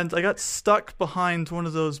 And I got stuck behind one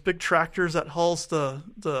of those big tractors that hauls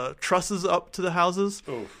the trusses up to the houses.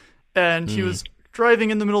 And he was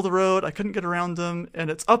driving in the middle of the road. I couldn't get around him,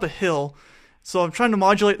 and it's up a hill. So I'm trying to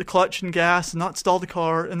modulate the clutch and gas and not stall the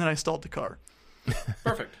car, and then I stalled the car.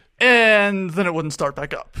 Perfect. And then it wouldn't start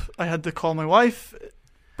back up. I had to call my wife,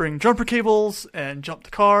 bring jumper cables, and jump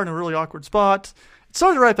the car in a really awkward spot. It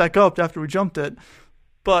started right back up after we jumped it,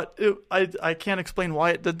 but I can't explain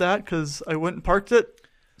why it did that because I went and parked it,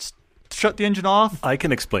 shut the engine off. I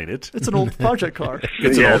can explain it. It's an old project car.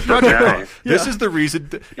 It's an Yeah, old project car. nice. This is the reason.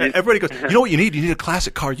 Everybody goes, you know what you need? You need a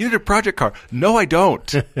classic car. You need a project car. No, I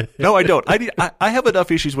don't. No, I don't. I have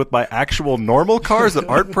enough issues with my actual normal cars that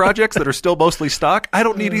aren't projects that are still mostly stock. I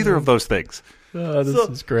don't need either of those things. Oh, this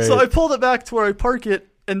is great. So I pulled it back to where I park it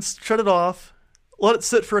and shut it off, let it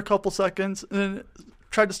sit for a couple seconds, and then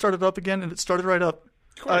tried to start it up again, and it started right up.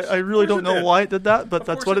 I really don't know why it did that, but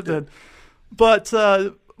that's what it did. But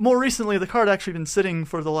more recently, the car had actually been sitting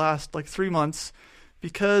for the last 3 months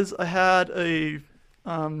because I had a,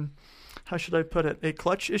 how should I put it, a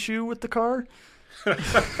clutch issue with the car.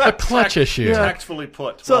 a clutch issue. Yeah. Tactfully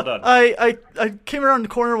put. So Well done. I came around the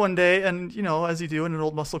corner one day, and as you do in an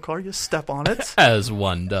old muscle car, you step on it. As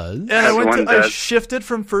one does. And As one I does. shifted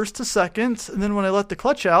from first to second, and then when I let the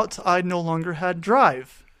clutch out, I no longer had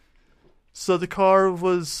drive. So the car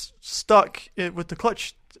was stuck with the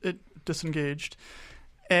clutch it disengaged.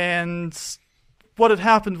 And what had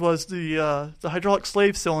happened was the hydraulic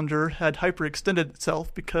slave cylinder had hyperextended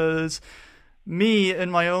itself because me, in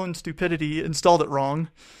my own stupidity, installed it wrong.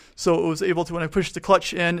 So it was able to, when I pushed the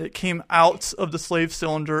clutch in, it came out of the slave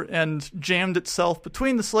cylinder and jammed itself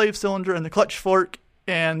between the slave cylinder and the clutch fork.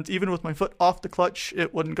 And even with my foot off the clutch,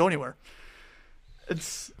 it wouldn't go anywhere.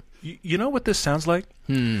 It's You know what this sounds like?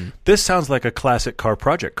 This sounds like a classic car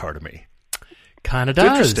project car to me. Kind of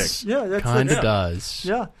does. Interesting. Yeah, that's kind it. of does.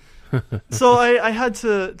 Yeah. So I had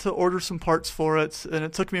to order some parts for it, and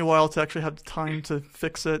it took me a while to actually have the time to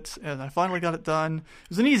fix it, and I finally got it done. It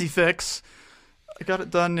was an easy fix. I got it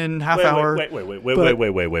done in half hour.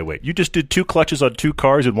 Wait. You just did 2 clutches on 2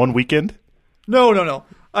 cars in one weekend? No.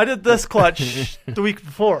 I did this clutch the week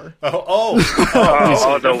before.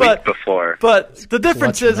 The week before. But the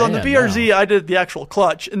difference Clutch is on the man BRZ, I did the actual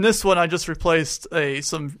clutch. In this one, I just replaced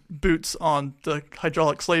some boots on the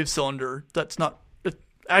hydraulic slave cylinder. That's not, it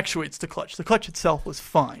actuates the clutch. The clutch itself was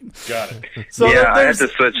fine. Got it. So I had there's, to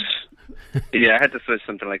switch. Yeah, I had to switch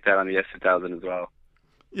something like that on the S2000 as well.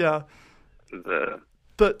 Yeah. The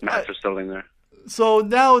mats are still in there. So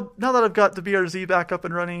now that I've got the BRZ back up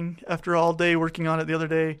and running after all day working on it the other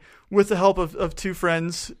day, with the help of two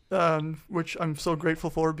friends, which I'm so grateful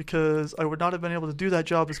for because I would not have been able to do that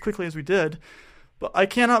job as quickly as we did. But I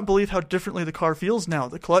cannot believe how differently the car feels now.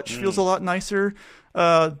 The clutch feels a lot nicer.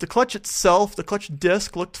 The clutch itself, the clutch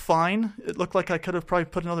disc looked fine. It looked like I could have probably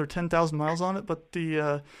put another 10,000 miles on it, but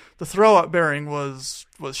the throwout bearing was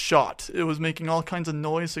shot. It was making all kinds of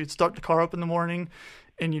noise, so you'd start the car up in the morning,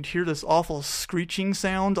 and you'd hear this awful screeching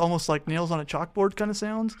sound, almost like nails on a chalkboard kind of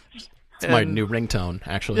sound. It's my new ringtone,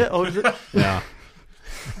 actually. Yeah, oh, is it? Yeah.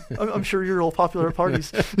 I'm sure you're all popular at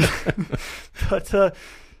parties. But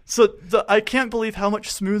I can't believe how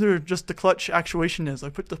much smoother just the clutch actuation is. I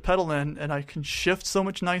put the pedal in, and I can shift so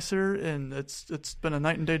much nicer, and it's been a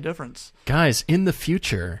night and day difference. Guys, in the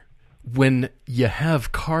future, when you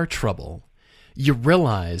have car trouble, you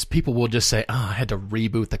realize people will just say, I had to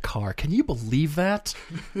reboot the car. Can you believe that?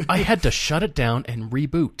 I had to shut it down and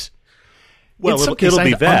reboot. Well, in some it'll cases, I be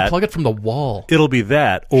had to that. unplug it from the wall. It'll be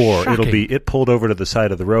that, or Shocking. it'll be it pulled over to the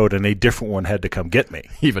side of the road and a different one had to come get me.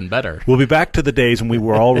 Even better. We'll be back to the days when we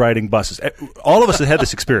were all riding buses. All of us have had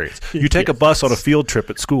this experience. You take a bus on a field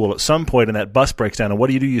trip at school. At some point, and that bus breaks down. And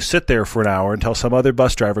what do? You sit there for an hour until some other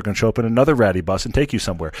bus driver can show up in another ratty bus and take you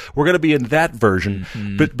somewhere. We're going to be in that version.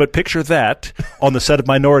 But picture that on the set of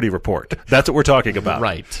Minority Report. That's what we're talking about.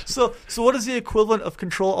 Right. So what is the equivalent of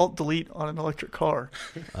Control-Alt-Delete on an electric car?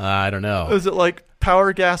 I don't know. Is it like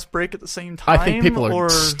power, gas, brake at the same time? I think people are or...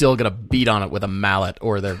 still going to beat on it with a mallet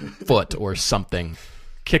or their foot or something.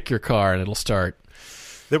 Kick your car and it'll start.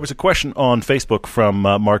 There was a question on Facebook from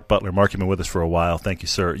Mark Butler. Mark, you've been with us for a while. Thank you,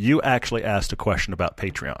 sir. You actually asked a question about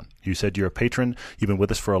Patreon. You said you're a patron. You've been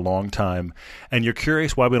with us for a long time, and you're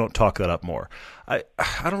curious why we don't talk that up more. I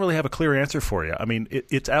don't really have a clear answer for you. I mean,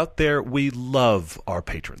 it's out there. We love our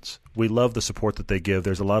patrons. We love the support that they give.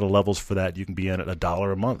 There's a lot of levels for that. You can be in at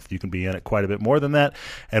 $1 a month. You can be in at quite a bit more than that.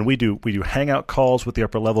 And we do hangout calls with the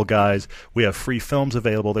upper level guys. We have free films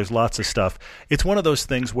available. There's lots of stuff. It's one of those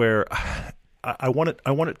things where I want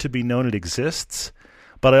it to be known it exists,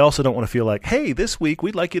 but I also don't want to feel like, hey, this week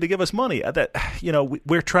we'd like you to give us money.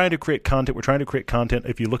 We're trying to create content. We're trying to create content.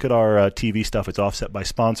 If you look at our TV stuff, it's offset by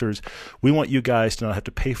sponsors. We want you guys to not have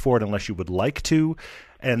to pay for it unless you would like to.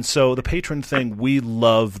 And so the patron thing, we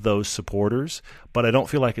love those supporters, but I don't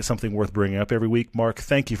feel like it's something worth bringing up every week. Mark,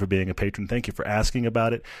 thank you for being a patron. Thank you for asking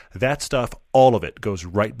about it. That stuff, all of it, goes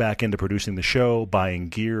right back into producing the show, buying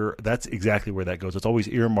gear. That's exactly where that goes. It's always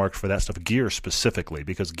earmarked for that stuff, gear specifically,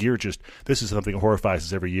 because gear this is something that horrifies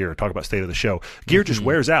us every year. Talk about state of the show. Gear just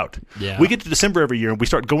wears out. Yeah. We get to December every year, and we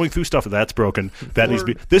start going through stuff that's broken. That needs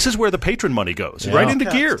to be. This is where the patron money goes, right into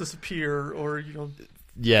gear. Disappear, or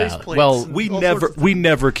Yeah, well, we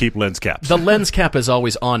never keep lens caps. The lens cap is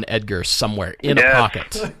always on Edgar somewhere in a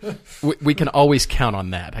pocket. We can always count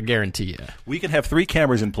on that, I guarantee you. We can have 3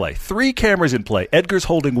 cameras in play. 3 cameras in play. Edgar's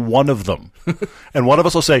holding one of them. And one of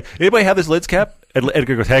us will say, anybody have this lens cap? And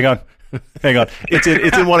Edgar goes, hang on.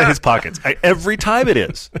 It's in one of his pockets. Every time it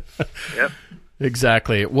is. Yep.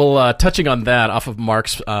 Exactly. Well, touching on that off of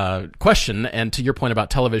Mark's question, and to your point about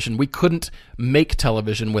television, we couldn't make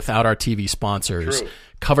television without our TV sponsors. True.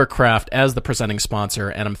 Covercraft as the presenting sponsor,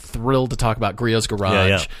 and I'm thrilled to talk about Griot's Garage.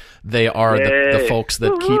 Yeah. They are the folks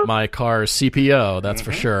that keep my car CPO, that's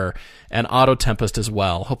for sure, and Auto Tempest as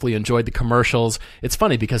well. Hopefully you enjoyed the commercials. It's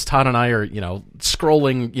funny because Todd and I are,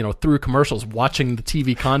 scrolling, through commercials, watching the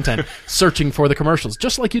TV content, searching for the commercials,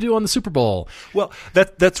 just like you do on the Super Bowl. Well,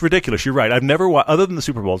 that's ridiculous. You're right. I've never other than the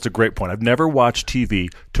Super Bowl, it's a great point. I've never watched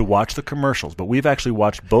TV to watch the commercials, but we've actually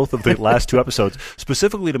watched both of the last 2 episodes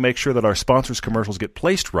specifically to make sure that our sponsors' commercials get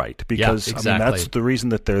placed right, because exactly. that's the reason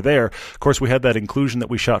that they're there. Of course, we had that inclusion that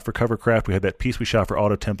we shot for Covercraft. We had that piece we shot for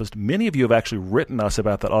Auto Tempest. Many of you have actually written us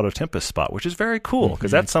about that Auto Tempest spot, which is very cool,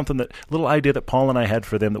 because that's something little idea that Paul and I had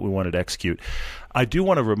for them that we wanted to execute. I do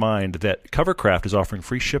want to remind that Covercraft is offering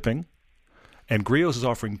free shipping, and Griot's is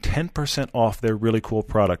offering 10% off their really cool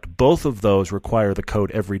product. Both of those require the code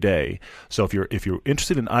every day. So if you're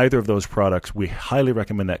interested in either of those products, we highly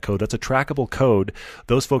recommend that code. That's a trackable code.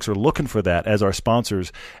 Those folks are looking for that as our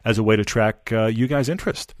sponsors, as a way to track you guys'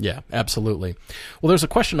 interest. Yeah, absolutely. Well, there's a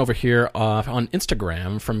question over here on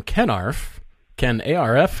Instagram from Ken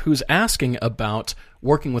ARF, who's asking about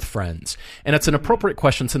working with friends. And it's an appropriate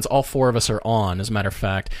question since all 4 of us are on, as a matter of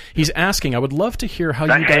fact. He's asking, I would love to hear how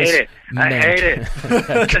you guys... I hate it.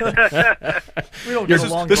 We don't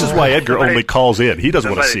This is why Edgar only calls in. He doesn't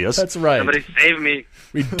want to see us. That's right. Somebody save me.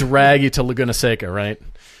 We drag you to Laguna Seca, right?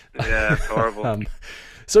 Yeah, it's horrible.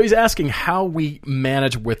 So he's asking how we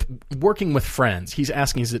manage with working with friends. He's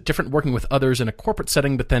asking, is it different working with others in a corporate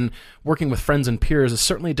setting, but then working with friends and peers is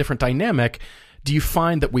certainly a different dynamic. Do you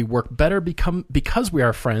find that we work better because we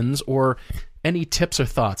are friends, or any tips or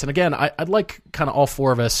thoughts? And again, I'd like kind of all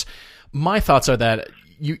four of us. My thoughts are that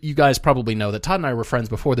you guys probably know that Todd and I were friends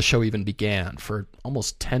before the show even began, for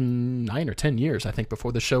almost 9 or 10 years, I think,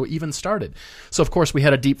 before the show even started. So, of course, we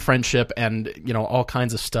had a deep friendship and, all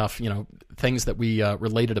kinds of stuff, things that we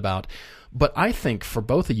related about. But I think for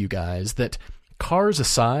both of you guys that, cars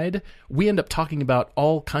aside, we end up talking about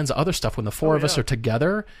all kinds of other stuff when the four of us are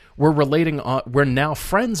together. We're relating we're now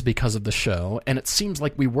friends because of the show, and it seems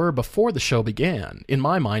like we were before the show began, in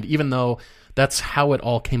my mind, even though that's how it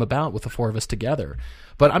all came about with the four of us together.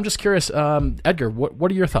 But I'm just curious, Edgar,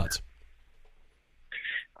 what are your thoughts?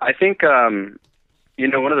 I think, one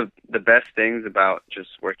of the best things about just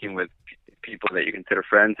working with people that you consider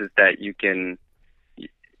friends is that you can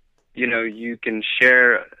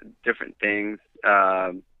share different things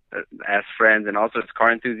as friends and also as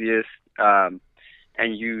car enthusiasts, and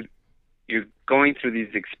you're going through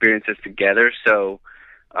these experiences together. So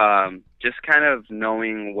just kind of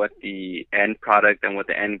knowing what the end product and what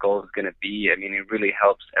the end goal is going to be, I mean, it really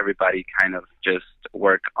helps everybody kind of just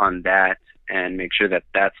work on that and make sure that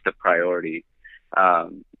that's the priority,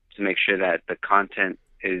 to make sure that the content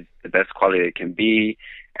is the best quality it can be.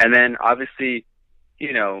 And then obviously,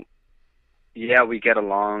 we get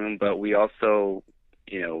along, but we also,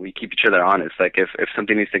 we keep each other honest. Like if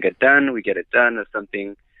something needs to get done, we get it done. If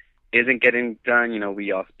something isn't getting done,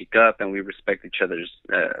 we all speak up and we respect each other's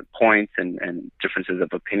points and differences of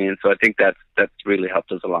opinion. So I think that's really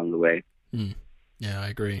helped us along the way. Yeah, I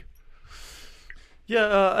agree.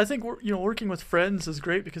 Yeah, I think working with friends is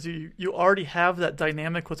great because you already have that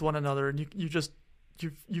dynamic with one another, and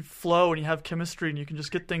you flow and you have chemistry and you can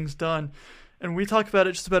just get things done. And we talk about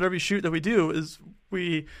it just about every shoot that we do. Is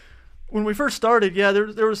when we first started,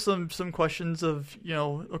 there was some questions of,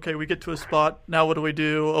 okay, we get to a spot, now what do we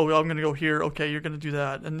do? Oh, I'm going to go here. Okay, you're going to do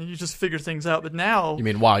that. And then you just figure things out. But now... You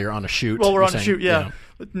mean while you're on a shoot? Well, we're on a shoot, yeah.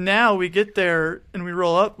 But now we get there and we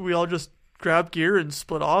roll up, we all just grab gear and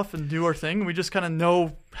split off and do our thing. We just kind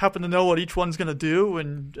of happen to know what each one's going to do,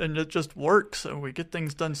 and it just works. And we get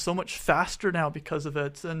things done so much faster now because of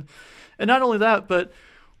it. And not only that, but...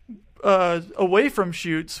 away from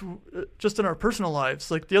shoots, just in our personal lives.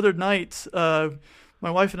 Like the other night, my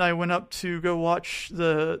wife and I went up to go watch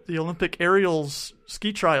the Olympic aerials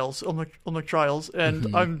ski trials, Olympic trials,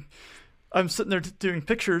 and I'm sitting there doing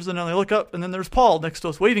pictures, and then I look up, and then there's Paul next to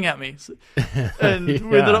us waving at me, and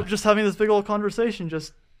we ended up just having this big old conversation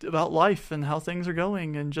just about life and how things are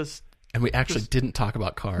going, and just. And we actually didn't talk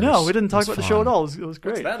about cars. No, we didn't talk about the show at all. It was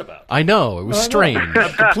great. What's that about? I know. It was strange.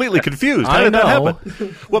 I'm completely confused. How did that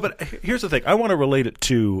happen? Well, but here's the thing. I want to relate it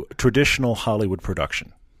to traditional Hollywood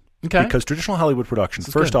production. Okay. Because traditional Hollywood production,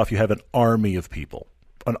 first off, you have an army of people.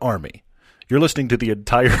 An army. You're listening to the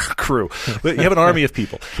entire crew. You have an army of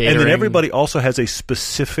people. Catering. And then everybody also has a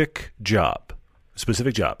specific job.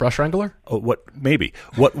 Brush wrangler? Oh, maybe.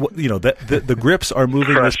 The grips are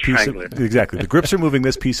moving this piece of exactly. The grips are moving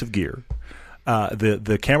this piece of gear.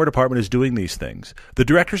 The camera department is doing these things. The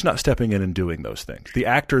director's not stepping in and doing those things. The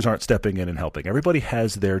actors aren't stepping in and helping. Everybody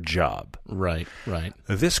has their job. Right.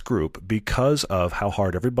 This group, because of how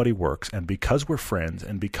hard everybody works, and because we're friends,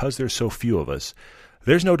 and because there's so few of us,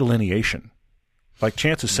 there's no delineation. Like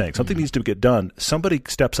Chance is saying, something needs to get done. Somebody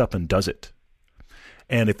steps up and does it.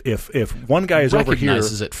 And if one guy is over here,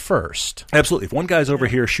 recognizes it first. Absolutely. If one guy's over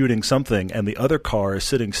here shooting something and the other car is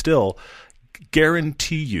sitting still,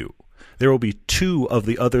 guarantee you there will be two of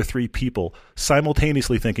the other three people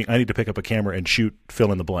simultaneously thinking, I need to pick up a camera and shoot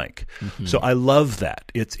fill in the blank. So I love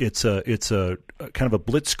that. It's a kind of a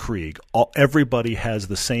blitzkrieg. Everybody has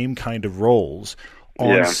the same kind of roles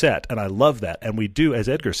on set, and I love that. And we do, as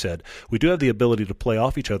Edgar said, we do have the ability to play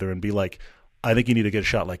off each other and be like, I think you need to get a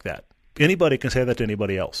shot like that. Anybody can say that to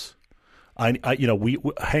anybody else. We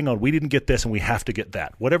hang on, we didn't get this and we have to get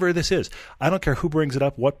that. Whatever this is, I don't care who brings it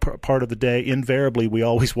up, what part of the day. Invariably, we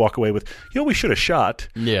always walk away with, we should have shot.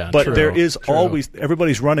 Yeah, but true, there is always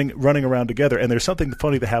everybody's running around together, and there's something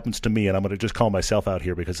funny that happens to me, and I'm going to just call myself out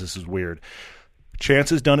here because this is weird. Chance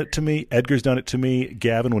has done it to me. Edgar's done it to me.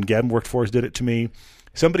 Gavin, when Gavin worked for us, did it to me.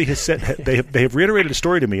 Somebody has said they have reiterated a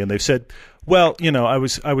story to me, and they've said, well, I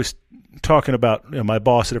was talking about my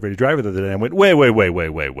boss at Everyday Driver the other day, and I went, wait,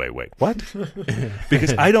 what?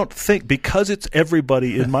 Because I don't think, because it's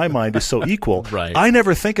everybody in my mind is so equal, right. I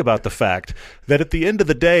never think about the fact that at the end of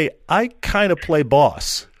the day, I kind of play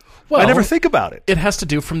boss. I never think about it. It has to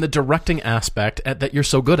do from the directing aspect that you're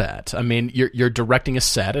so good at. I mean, you're directing a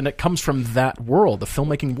set, and it comes from that world, the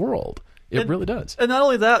filmmaking world. It really does. And not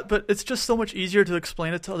only that, but it's just so much easier to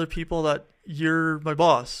explain it to other people that you're my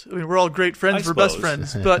boss. I mean, we're all great friends, we're best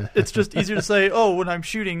friends, but it's just easier to say, oh, when I'm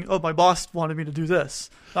shooting, oh, my boss wanted me to do this.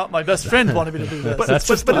 Not my best friend wanted me to do this. But that's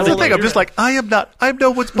the thing. I'm just like, I'm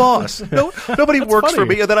no one's boss. Nobody works for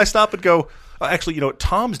me. And then I stop and go, actually,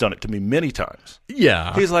 Tom's done it to me many times.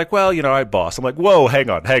 Yeah. He's like, well, I boss. I'm like, whoa, hang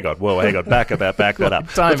on. Whoa, hang on. Back up. Back that up.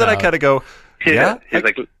 But then I kind of go, yeah,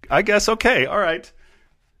 I guess, okay, all right.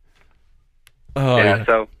 Oh, yeah,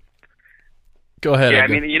 so go ahead. Yeah, I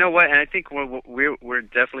mean, you know what? And I think we're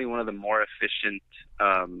definitely one of the more efficient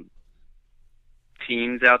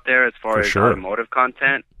teams out there as far as automotive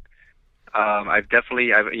content. I've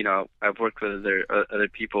worked with other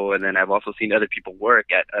people, and then I've also seen other people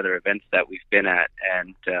work at other events that we've been at,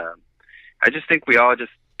 and I just think we all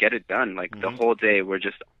just get it done. Like the whole day, we're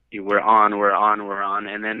on,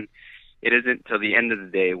 and then it isn't till the end of the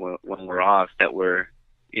day when we're off that we're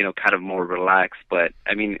kind of more relaxed. But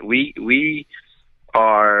I mean, we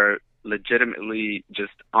are legitimately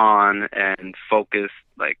just on and focused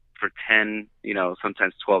like for 10,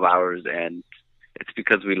 sometimes 12 hours, and it's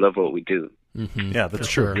because we love what we do. Mm-hmm. Yeah, that's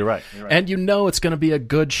true. You're right. And it's going to be a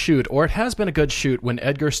good shoot, or it has been a good shoot when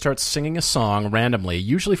Edgar starts singing a song randomly,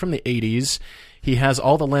 usually from the 80s. He has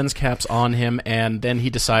all the lens caps on him, and then he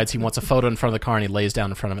decides he wants a photo in front of the car, and he lays down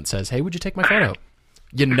in front of it and says, hey, would you take my photo?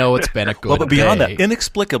 It's been a good Well, but beyond day. that,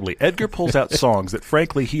 inexplicably, Edgar pulls out songs that,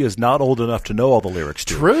 frankly, he is not old enough to know all the lyrics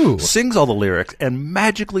to. True. Sings all the lyrics, and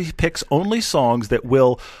magically picks only songs that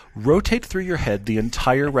will rotate through your head the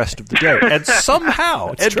entire rest of the day. And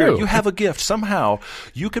somehow, Edgar, you have a gift. Somehow,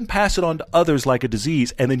 you can pass it on to others like a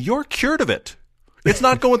disease, and then you're cured of it. It's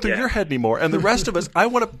not going through your head anymore. And the rest of us, I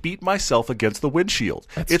want to beat myself against the windshield.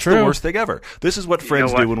 It's the worst thing ever. This is what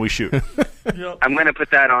friends do when we shoot. I'm going to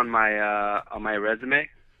put that on my resume.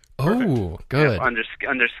 Oh, good. Yeah,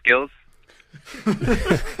 under skills.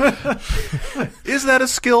 Is that a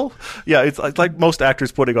skill? Yeah, it's like most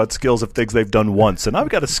actors putting on skills of things they've done once. And I've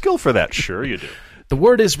got a skill for that. Sure you do. The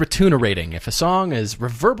word is retunerating. If a song is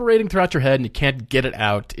reverberating throughout your head and you can't get it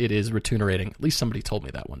out, it is retunerating. At least somebody told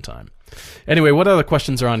me that one time. Anyway, what other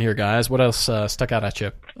questions are on here, guys? What else stuck out at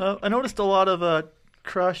you? I noticed a lot of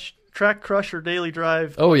track crush or daily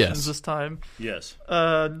drive questions this time. Yes.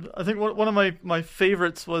 I think one of my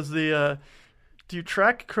favorites was the do you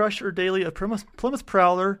track crush or daily a Plymouth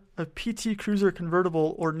Prowler, a PT Cruiser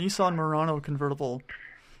convertible, or Nissan Murano convertible?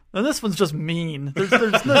 And this one's just mean.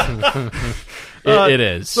 There's no... it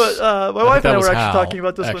is. But my wife and I were actually talking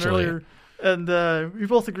about this one earlier, and we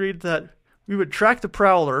both agreed that we would track the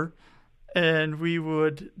Prowler, and we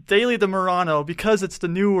would daily the Murano because it's the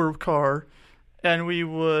newer car, and we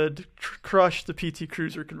would crush the PT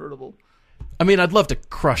Cruiser convertible. I mean, I'd love to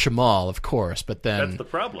crush them all, of course, but then... That's the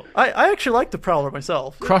problem. I actually like the Prowler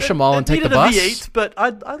myself. Crush them all and take the bus? It needed a V8, but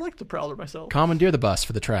I like the Prowler myself. Commandeer the bus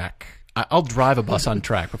for the track. I'll drive a bus on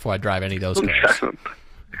track before I drive any of those cars.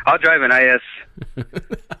 I'll drive an IS.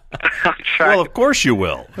 Well, of course you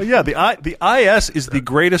will. Yeah, the IS is the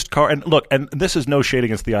greatest car. And look, and this is no shade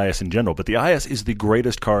against the IS in general, but the IS is the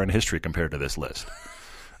greatest car in history compared to this list.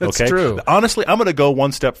 That's true. Honestly, I'm going to go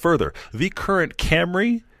one step further. The current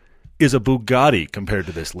Camry is a Bugatti compared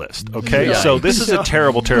to this list. Okay, so this is a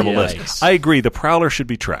terrible, terrible list. I agree. The Prowler should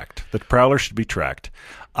be tracked.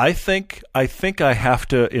 I think I have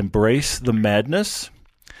to embrace the madness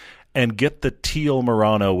and get the teal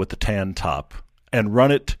Murano with the tan top and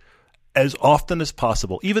run it as often as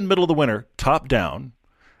possible, even middle of the winter, top down,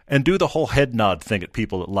 and do the whole head nod thing at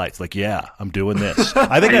people at lights. Like, yeah, I'm doing this.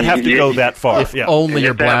 I think I'd have to go that far. If only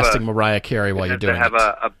you're blasting Mariah Carey while you're doing it. You have to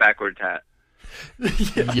have a backwards hat.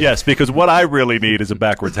 Yes, because what I really need is a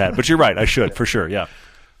backwards hat. But you're right, I should, for sure, yeah.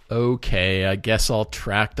 Okay, I guess I'll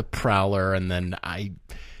track the Prowler, and then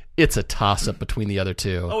it's a toss-up between the other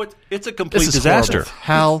two. Oh, it's a complete disaster.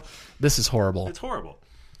 Hal, this is horrible. It's horrible.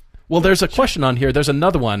 Well, there's a question on here. There's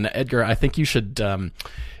another one. Edgar, I think you should,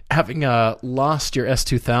 having lost your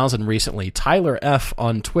S2000 recently, Tyler F.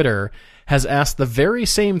 on Twitter has asked the very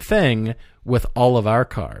same thing with all of our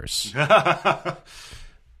cars.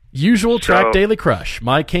 Usual track daily crush.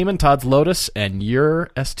 My Cayman, Todd's Lotus, and your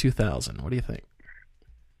S2000. What do you think?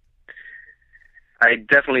 I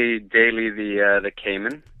definitely daily the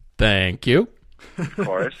Cayman. Thank you. Of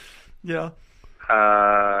course. Yeah.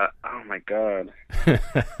 Oh my God.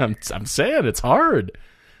 I'm saying it's hard.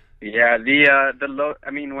 Yeah,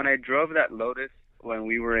 I mean, when I drove that Lotus when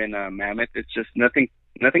we were in Mammoth, it's just nothing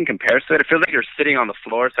compares to it. It feels like you're sitting on the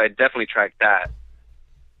floor, so I definitely tracked that.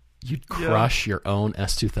 You'd crush your own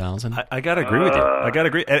S2000? I got to agree with you. I got to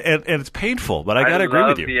agree. And it's painful, but I got to agree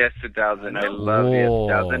with you. I love the S2000. I love the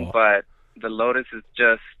S2000, but the Lotus is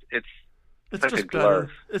just, it's like just a glove.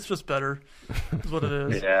 better. It's just better is what it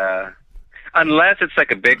is. Yeah. Unless it's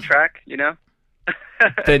like a big track, you know?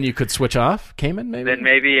 Then you could switch off Cayman, maybe? Then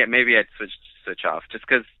maybe I'd switch off, just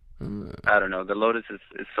because, I don't know, the Lotus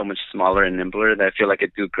is so much smaller and nimbler that I feel like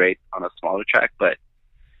it'd do great on a smaller track, but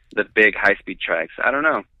the big high-speed tracks, I don't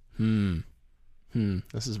know.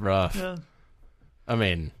 This is rough. Yeah. I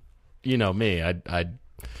mean, you know me.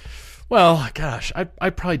 Well, gosh,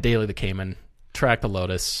 I'd probably daily the Cayman, track the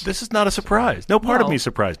Lotus. This is not a surprise. No part of me is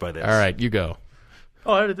surprised by this. All right, you go.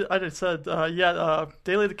 Oh, I just said,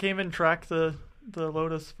 daily the Cayman, track the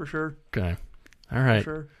Lotus for sure. Okay. All right. For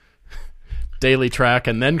sure. Daily track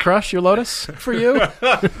and then crush your Lotus for you?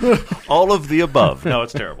 All of the above. No,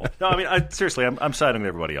 it's terrible. No, I mean, seriously, I'm siding with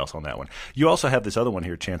everybody else on that one. You also have this other one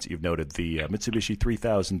here, Chance, that you've noted, the Mitsubishi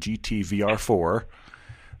 3000 GT VR4,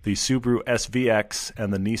 the Subaru SVX,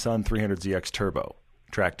 and the Nissan 300ZX Turbo.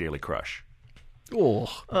 Track daily crush.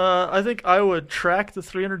 Oh. I think I would track the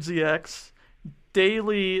 300ZX,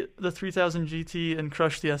 daily the 3000 GT, and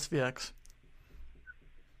crush the SVX.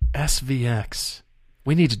 SVX.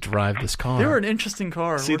 We need to drive this car. They were an interesting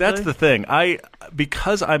car. See, that's the thing.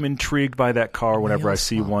 Because I'm intrigued by that car whenever I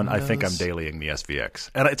see one, I think I'm dailying the SVX.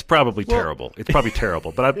 And it's probably terrible. It's probably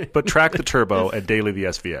terrible. But track the Turbo and daily the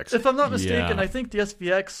SVX. If I'm not mistaken, I think the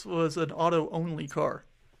SVX was an auto-only car.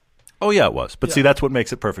 Oh, yeah, it was. But see, that's what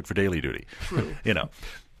makes it perfect for daily duty. True. You know.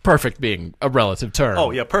 Perfect being a relative term. Oh,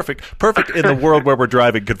 yeah, perfect. Perfect in the world where we're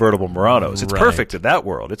driving convertible Muranos. It's perfect in that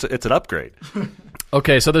world. It's an upgrade.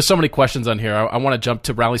 Okay, so there's so many questions on here. I want to jump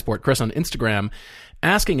to Rally Sport Chris on Instagram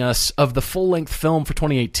asking us, of the full-length film for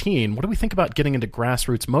 2018, what do we think about getting into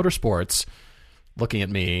grassroots motorsports? Looking at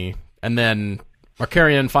me. And then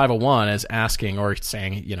Markarian 501 is asking or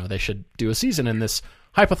saying, they should do a season in this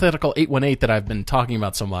hypothetical 818 that I've been talking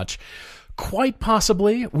about so much. Quite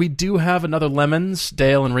possibly. We do have another Lemons.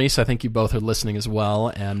 Dale and Reese, I think you both are listening as well.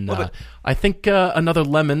 And I think another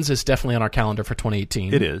Lemons is definitely on our calendar for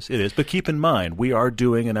 2018. It is. But keep in mind, we are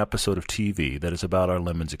doing an episode of TV that is about our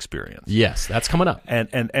Lemons experience. Yes, that's coming up.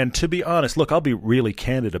 And to be honest, look, I'll be really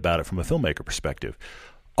candid about it from a filmmaker perspective.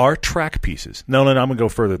 Our track pieces, no, I'm going to go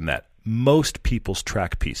further than that. Most people's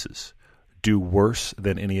track pieces do worse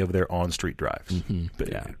than any of their on-street drives.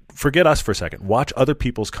 Mm-hmm. Forget us for a second. Watch other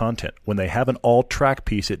people's content. When they have an all-track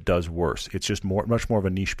piece, it does worse. It's just much more of a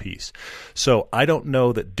niche piece. So I don't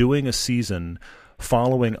know that doing a season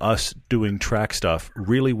following us doing track stuff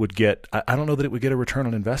really would get – I don't know that it would get a return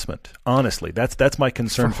on investment. Honestly, that's my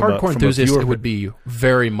concern. For hardcore enthusiasts, it would be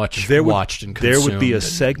very much watched and consumed. There would be a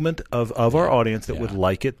segment of our audience that would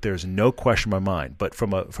like it. There's no question in my mind. But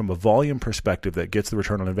from a volume perspective, that gets the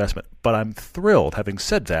return on investment. But I'm thrilled, having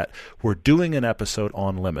said that, we're doing an episode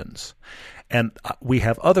on Lemons. And we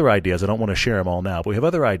have other ideas. I don't want to share them all now, but we have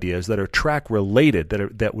other ideas that are track related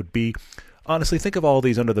that would be – honestly, think of all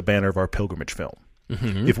these under the banner of our pilgrimage film.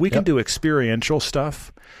 Mm-hmm. If we can do experiential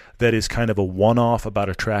stuff that is kind of a one-off about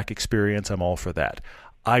a track experience, I'm all for that.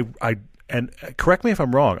 And correct me if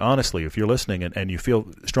I'm wrong, honestly, if you're listening and you feel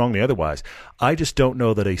strongly otherwise, I just don't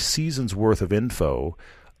know that a season's worth of info,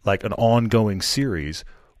 like an ongoing series,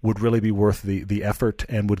 would really be worth the effort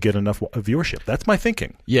and would get enough viewership. That's my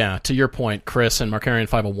thinking. Yeah, to your point, Chris and Markarian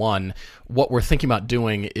 501, what we're thinking about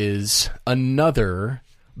doing is another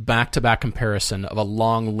back-to-back comparison of a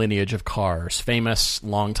long lineage of cars, famous,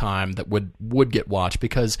 long time, that would get watched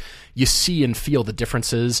because you see and feel the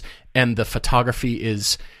differences, and the photography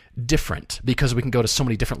is different because we can go to so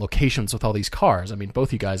many different locations with all these cars. I mean,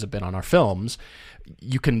 both you guys have been on our films.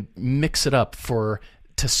 You can mix it up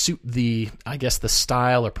to suit the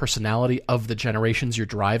style or personality of the generations you're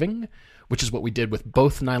driving, which is what we did with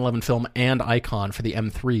both 911 film and Icon for the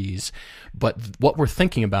M3s. But what we're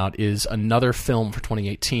thinking about is another film for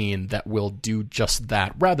 2018 that will do just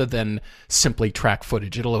that, rather than simply track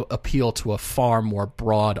footage. It'll appeal to a far more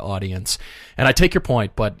broad audience. And I take your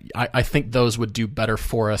point, but I think those would do better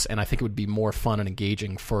for us, and I think it would be more fun and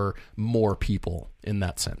engaging for more people in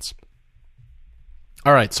that sense.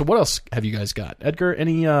 All right, so what else have you guys got? Edgar,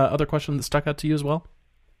 any other question that stuck out to you as well?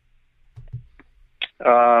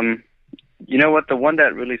 You know what? The one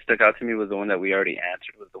that really stuck out to me was the one that we already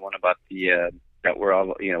answered. Was the one about the that we're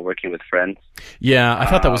all working with friends. Yeah, I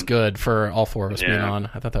thought that was good for all four of us being on.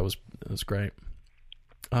 I thought that was great.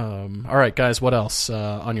 All right, guys, what else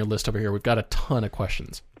on your list over here? We've got a ton of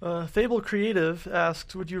questions. Fable Creative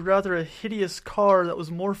asked, would you rather a hideous car that was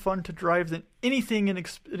more fun to drive than anything in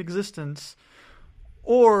existence,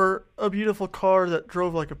 or a beautiful car that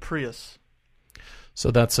drove like a Prius? So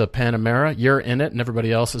that's a Panamera. You're in it, and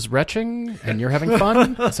everybody else is retching, and you're having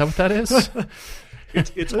fun. Is that what that is?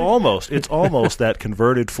 It's almost that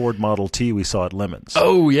converted Ford Model T we saw at Lemons.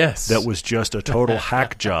 Oh, yes. That was just a total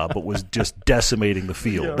hack job, but was just decimating the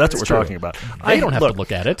field. Yeah, That's what we're talking about. I don't have to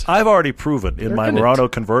look at it. I've already proven in my Murano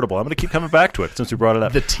convertible. I'm going to keep coming back to it since we brought it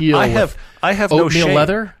up. The teal I have no oatmeal shame.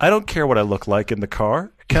 leather? I don't care what I look like in the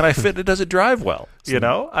car. Can I fit? Does it drive well? You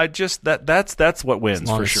know, I just that's what wins as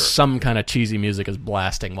long for as sure. some kind of cheesy music is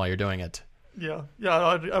blasting while you're doing it. Yeah,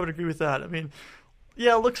 I would agree with that. I mean,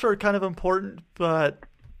 yeah, looks are kind of important, but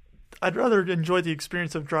I'd rather enjoy the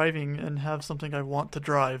experience of driving and have something I want to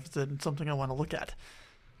drive than something I want to look at.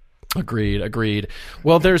 Agreed.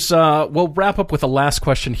 Well, we'll wrap up with a last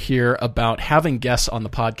question here about having guests on the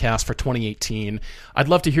podcast for 2018. I'd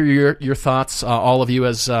love to hear your thoughts, all of you,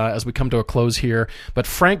 as we come to a close here. But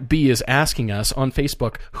Frank B is asking us on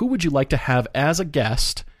Facebook, who would you like to have as a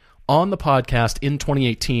guest on the podcast in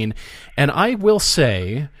 2018? And I will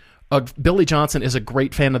say, Billy Johnson is a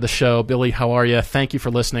great fan of the show. Billy, how are you? Thank you for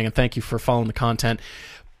listening, and thank you for following the content.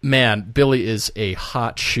 Man, Billy is a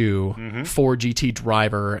hot shoe Ford GT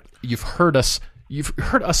driver. You've heard us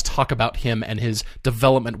talk about him and his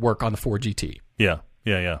development work on the Ford GT.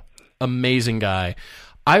 Yeah. Amazing guy.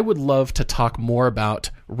 I would love to talk more about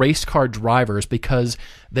race car drivers because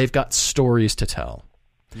they've got stories to tell.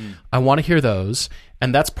 I want to hear those,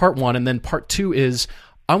 and that's part one. And then part two is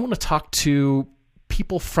I want to talk to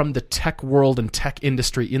people from the tech world and tech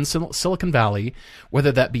industry in Silicon Valley,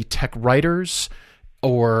 whether that be tech writers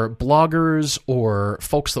or bloggers or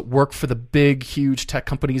folks that work for the big, huge tech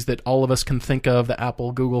companies that all of us can think of, the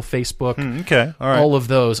Apple, Google, Facebook, okay, all right. All of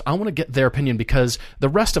those. I want to get their opinion because the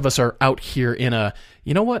rest of us are out here in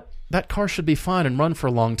you know what, that car should be fine and run for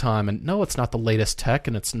a long time, and no, it's not the latest tech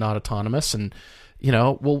and it's not autonomous, and you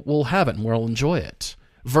know, we'll have it and we'll enjoy it.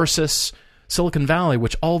 Versus Silicon Valley,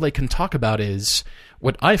 which all they can talk about is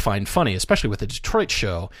what I find funny, especially with the Detroit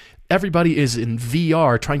show. Everybody is in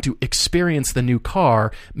VR trying to experience the new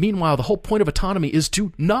car. Meanwhile, the whole point of autonomy is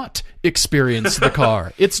to not experience the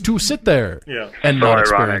car. It's to sit there and not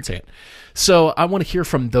experience it. So I want to hear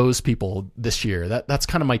from those people this year. That's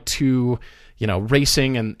kind of my two,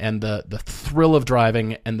 racing and the thrill of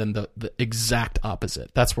driving, and then the exact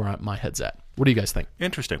opposite. That's where my head's at. What do you guys think?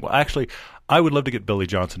 Interesting. Well, actually, I would love to get Billy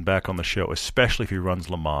Johnson back on the show, especially if he runs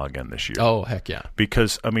Le Mans again this year. Oh, heck yeah.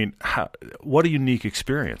 Because, I mean, what a unique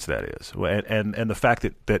experience that is. And the fact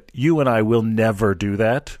that you and I will never do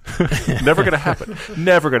that, never going to happen.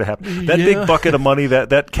 Never going to happen. That big bucket of money,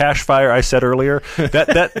 that cash fire I said earlier,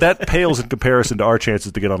 that pales in comparison to our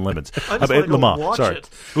chances to get on Lemons. Le Mans, sorry. It.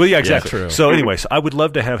 Well, yeah, exactly. Yeah, true. So anyways, I would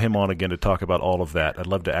love to have him on again to talk about all of that. I'd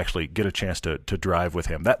love to actually get a chance to drive with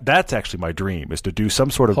him. That's actually my dream, is to do some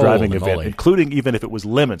sort of driving event, including even if it was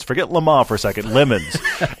Lemons. Forget Le Mans for a second, Lemons.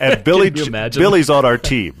 And Billy's on our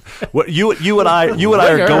team. You and I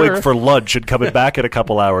are going for lunch and coming back in a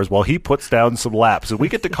couple hours while he puts down some laps, and we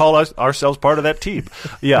get to call ourselves part of that team.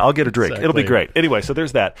 Yeah, I'll get a drink. Exactly. It'll be great. Anyway, so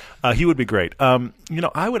there's that. He would be great.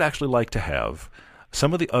 I would actually like to have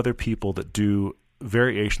some of the other people that do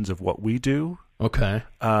variations of what we do. Okay.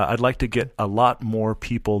 I'd like to get a lot more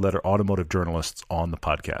people that are automotive journalists on the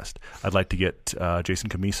podcast. I'd like to get Jason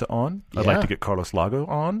Camisa on. I'd like to get Carlos Lago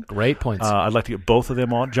on. Great points. I'd like to get both of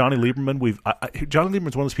them on. Johnny Lieberman. Johnny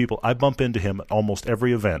Lieberman's one of those people, I bump into him at almost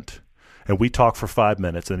every event, and we talk for 5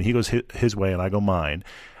 minutes, and he goes his way and I go mine.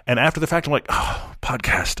 And after the fact, I'm like,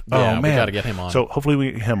 podcast. Yeah, man. We got to get him on. So hopefully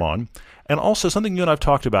we get him on. And also something you and I have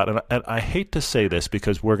talked about, and I hate to say this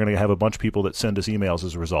because we're going to have a bunch of people that send us emails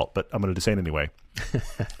as a result, but I'm going to say it anyway.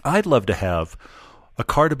 I'd love to have a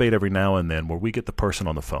car debate every now and then where we get the person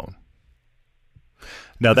on the phone.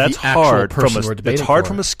 Now that's hard from a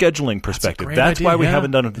scheduling perspective. That's why we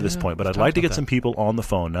haven't done it to this point. But I'd like to get some people on the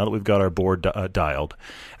phone now that we've got our board dialed,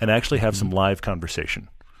 and actually have some live conversation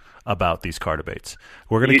about these car debates.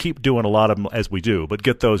 We're going to keep doing a lot of them as we do, but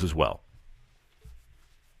get those as well.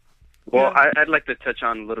 Well, I'd like to touch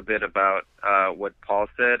on a little bit about what Paul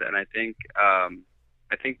said, and I think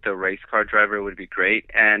the race car driver would be great,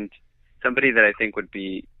 and somebody that I think would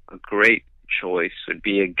be a great choice would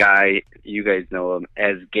be a guy, you guys know him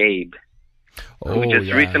as Gabe, who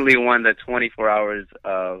just recently won the 24 Hours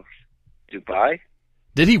of Dubai.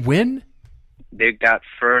 Did he win? They got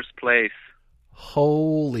first place.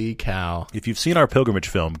 Holy cow. If you've seen our pilgrimage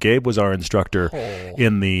film, Gabe was our instructor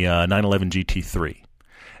in the 911 GT3.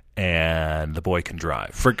 and the boy can drive.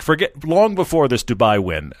 Forget long before this Dubai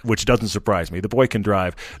win, which doesn't surprise me. The boy can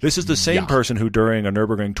drive. This is the same person who during a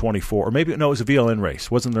Nürburgring 24, or maybe no, it was a VLN race.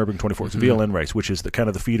 It wasn't the Nürburgring 24. It's a VLN race, which is the kind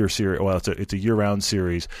of the feeder series. Well, it's a year-round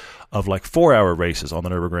series of like 4-hour races on the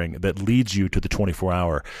Nürburgring that leads you to the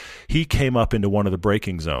 24-hour. He came up into one of the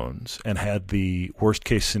braking zones and had the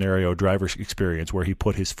worst-case scenario driver's experience where he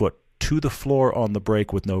put his foot to the floor on the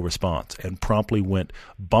brake with no response and promptly went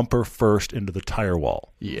bumper first into the tire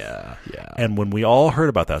wall. Yeah. And when we all heard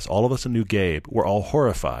about that, all of us who knew Gabe were all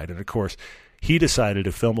horrified. And, of course, he decided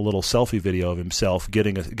to film a little selfie video of himself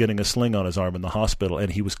getting a sling on his arm in the hospital,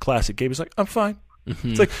 and he was classic. Gabe was like, I'm fine.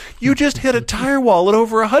 It's like, you just hit a tire wall at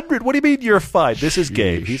over 100. What do you mean you're fine? This is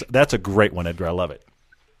Gabe. That's a great one, Edgar. I love it.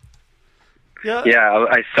 Yeah,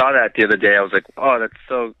 I saw that the other day. I was like, oh, that's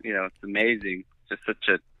so, it's amazing. Just such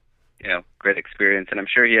a great experience, and I'm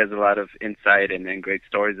sure he has a lot of insight and great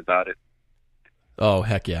stories about it. Oh,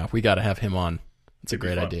 heck yeah. We got to have him on. It's a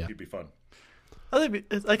great idea. He'd be fun. I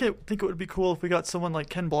think it would be cool if we got someone like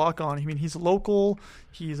Ken Block on. I mean, he's local,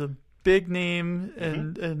 he's a big name,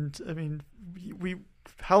 and I mean,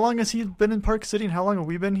 how long has he been in Park City, and how long have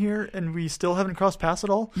we been here, and we still haven't crossed paths at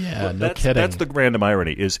all? Yeah, no kidding. That's the random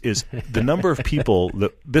irony is the number of people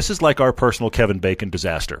this is like our personal Kevin Bacon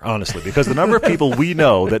disaster, honestly, because the number of people we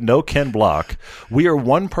know that know Ken Block, we are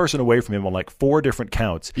one person away from him on like 4 different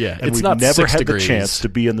counts. Yeah, and we've never had the chance to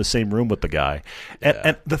be in the same room with the guy.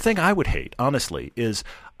 And the thing I would hate, honestly, is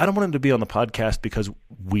I don't want him to be on the podcast because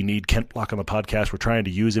we need Ken Block on the podcast. We're trying to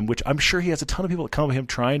use him, which I'm sure he has a ton of people that come to him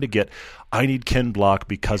trying to get, I need Ken Block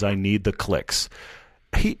because I need the clicks.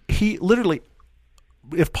 He literally,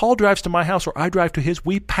 if Paul drives to my house or I drive to his,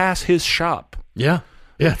 we pass his shop. Yeah.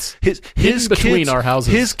 Yes. His between kids, our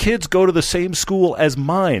houses. His kids go to the same school as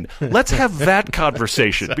mine. Let's have that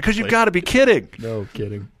conversation because you've got to be kidding. No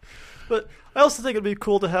kidding. But I also think it'd be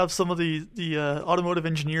cool to have some of the automotive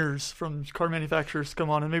engineers from car manufacturers come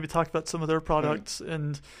on and maybe talk about some of their products,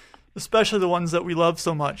 and especially the ones that we love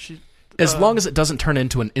so much. As long as it doesn't turn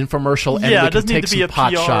into an infomercial and we can take some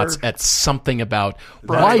pot shots at something about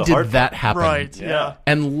why did that happen. Right, yeah.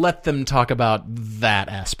 And let them talk about that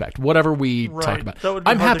aspect. Whatever we talk about.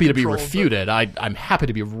 I'm happy to be refuted. I'm happy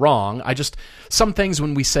to be wrong. Some things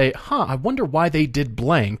when we say, I wonder why they did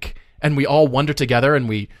blank, and we all wonder together and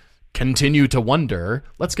we continue to wonder,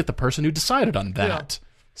 let's get the person who decided on that. Yeah.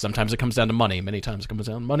 Sometimes it comes down to money. Many times it comes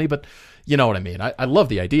down to money, but you know what I mean. I love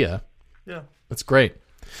the idea. Yeah. That's great.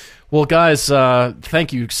 Well, guys,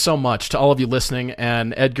 thank you so much to all of you listening.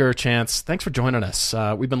 And Edgar, Chance, thanks for joining us.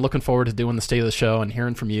 We've been looking forward to doing the State of the Show and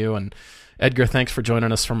hearing from you. And Edgar, thanks for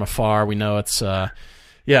joining us from afar. We know it's,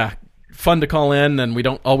 fun to call in, and we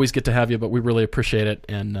don't always get to have you, but we really appreciate it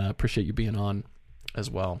and appreciate you being on as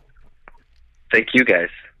well. Thank you, guys.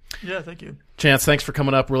 Yeah, thank you. Chance, thanks for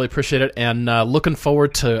coming up. Really appreciate it. And looking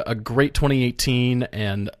forward to a great 2018.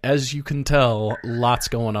 And as you can tell, lots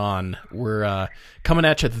going on. We're coming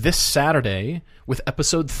at you this Saturday with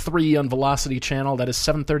episode 3 on Velocity Channel. That is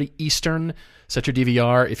 7:30 Eastern. Set your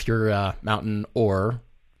DVR if you're Mountain or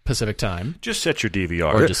Pacific time. Just set your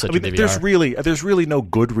DVR. Or just set your DVR. There's really no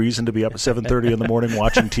good reason to be up at 7:30 in the morning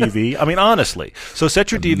watching TV. I mean, honestly. So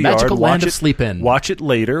set your DVR magical and watch land it. Of sleep in. Watch it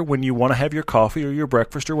later when you want to have your coffee or your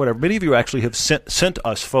breakfast or whatever. Many of you actually have sent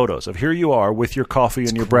us photos of here you are with your coffee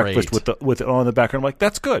and your breakfast with it on the background. I'm like,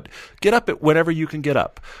 that's good. Get up at whenever you can get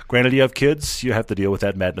up. Granted, you have kids, you have to deal with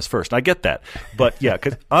that madness first. And I get that, but yeah,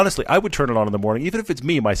 because honestly, I would turn it on in the morning, even if it's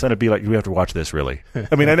me. My son would be like, "You have to watch this, really."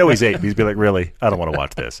 I mean, I know he's 8, but he'd be like, "Really? I don't want to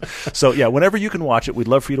watch this." So yeah, whenever you can watch it, we'd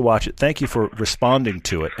love for you to watch it. Thank you for responding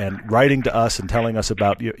to it and writing to us and telling us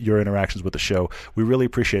about your interactions with the show. We really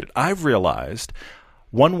appreciate it. I've realized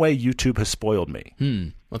one way YouTube has spoiled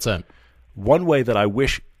me. What's that? One way that I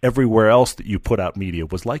wish everywhere else that you put out media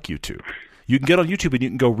was like YouTube. You can get on YouTube and you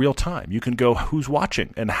can go real time. You can go who's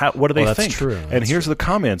watching and what do they think. That's true. And here's the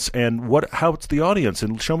comments and how it's the audience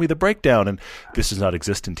and show me the breakdown. And this does not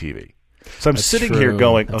exist in TV. So I'm sitting here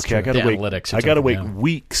going, okay, I got to wait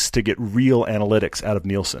weeks to get real analytics out of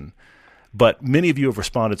Nielsen. But many of you have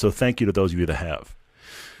responded, so thank you to those of you that have.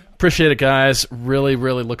 Appreciate it, guys. Really,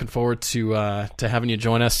 really looking forward to having you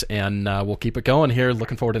join us, and we'll keep it going here.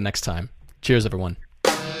 Looking forward to next time. Cheers, everyone.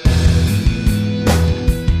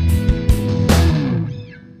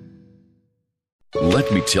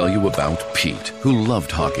 Let me tell you about Pete, who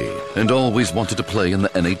loved hockey and always wanted to play in the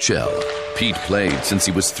NHL. Pete played since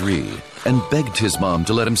he was 3 and begged his mom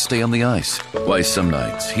to let him stay on the ice. Why, some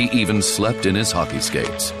nights he even slept in his hockey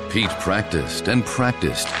skates. Pete practiced and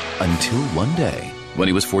practiced until one day, when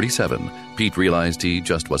he was 47, Pete realized he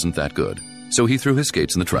just wasn't that good. So he threw his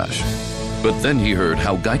skates in the trash. But then he heard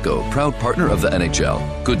how Geico, proud partner of the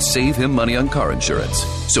NHL, could save him money on car insurance.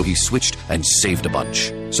 So he switched and saved a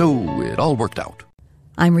bunch. So it all worked out.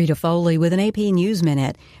 I'm Rita Foley with an AP News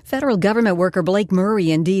Minute. Federal government worker Blake Murray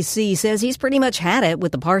in D.C. says he's pretty much had it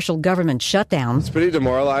with the partial government shutdown. It's pretty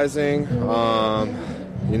demoralizing,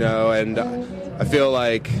 and I feel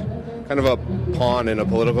like kind of a pawn in a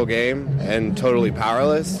political game and totally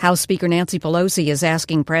powerless. House Speaker Nancy Pelosi is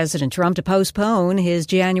asking President Trump to postpone his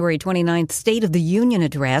January 29th State of the Union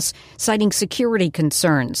address, citing security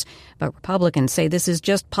concerns. But Republicans say this is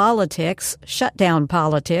just politics, shutdown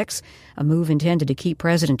politics, a move intended to keep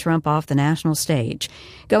President Trump off the national stage.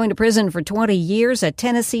 Going to prison for 20 years, a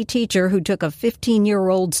Tennessee teacher who took a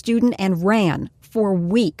 15-year-old student and ran for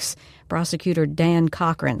weeks. Prosecutor Dan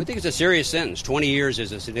Cochran. We think it's a serious sentence. 20 years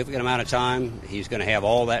is a significant amount of time. He's going to have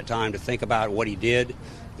all that time to think about what he did,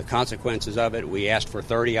 the consequences of it. We asked for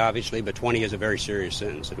 30, obviously, but 20 is a very serious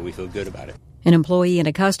sentence, and we feel good about it. An employee and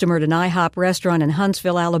a customer at an IHOP restaurant in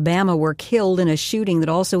Huntsville, Alabama, were killed in a shooting that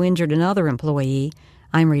also injured another employee.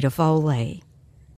 I'm Rita Foley.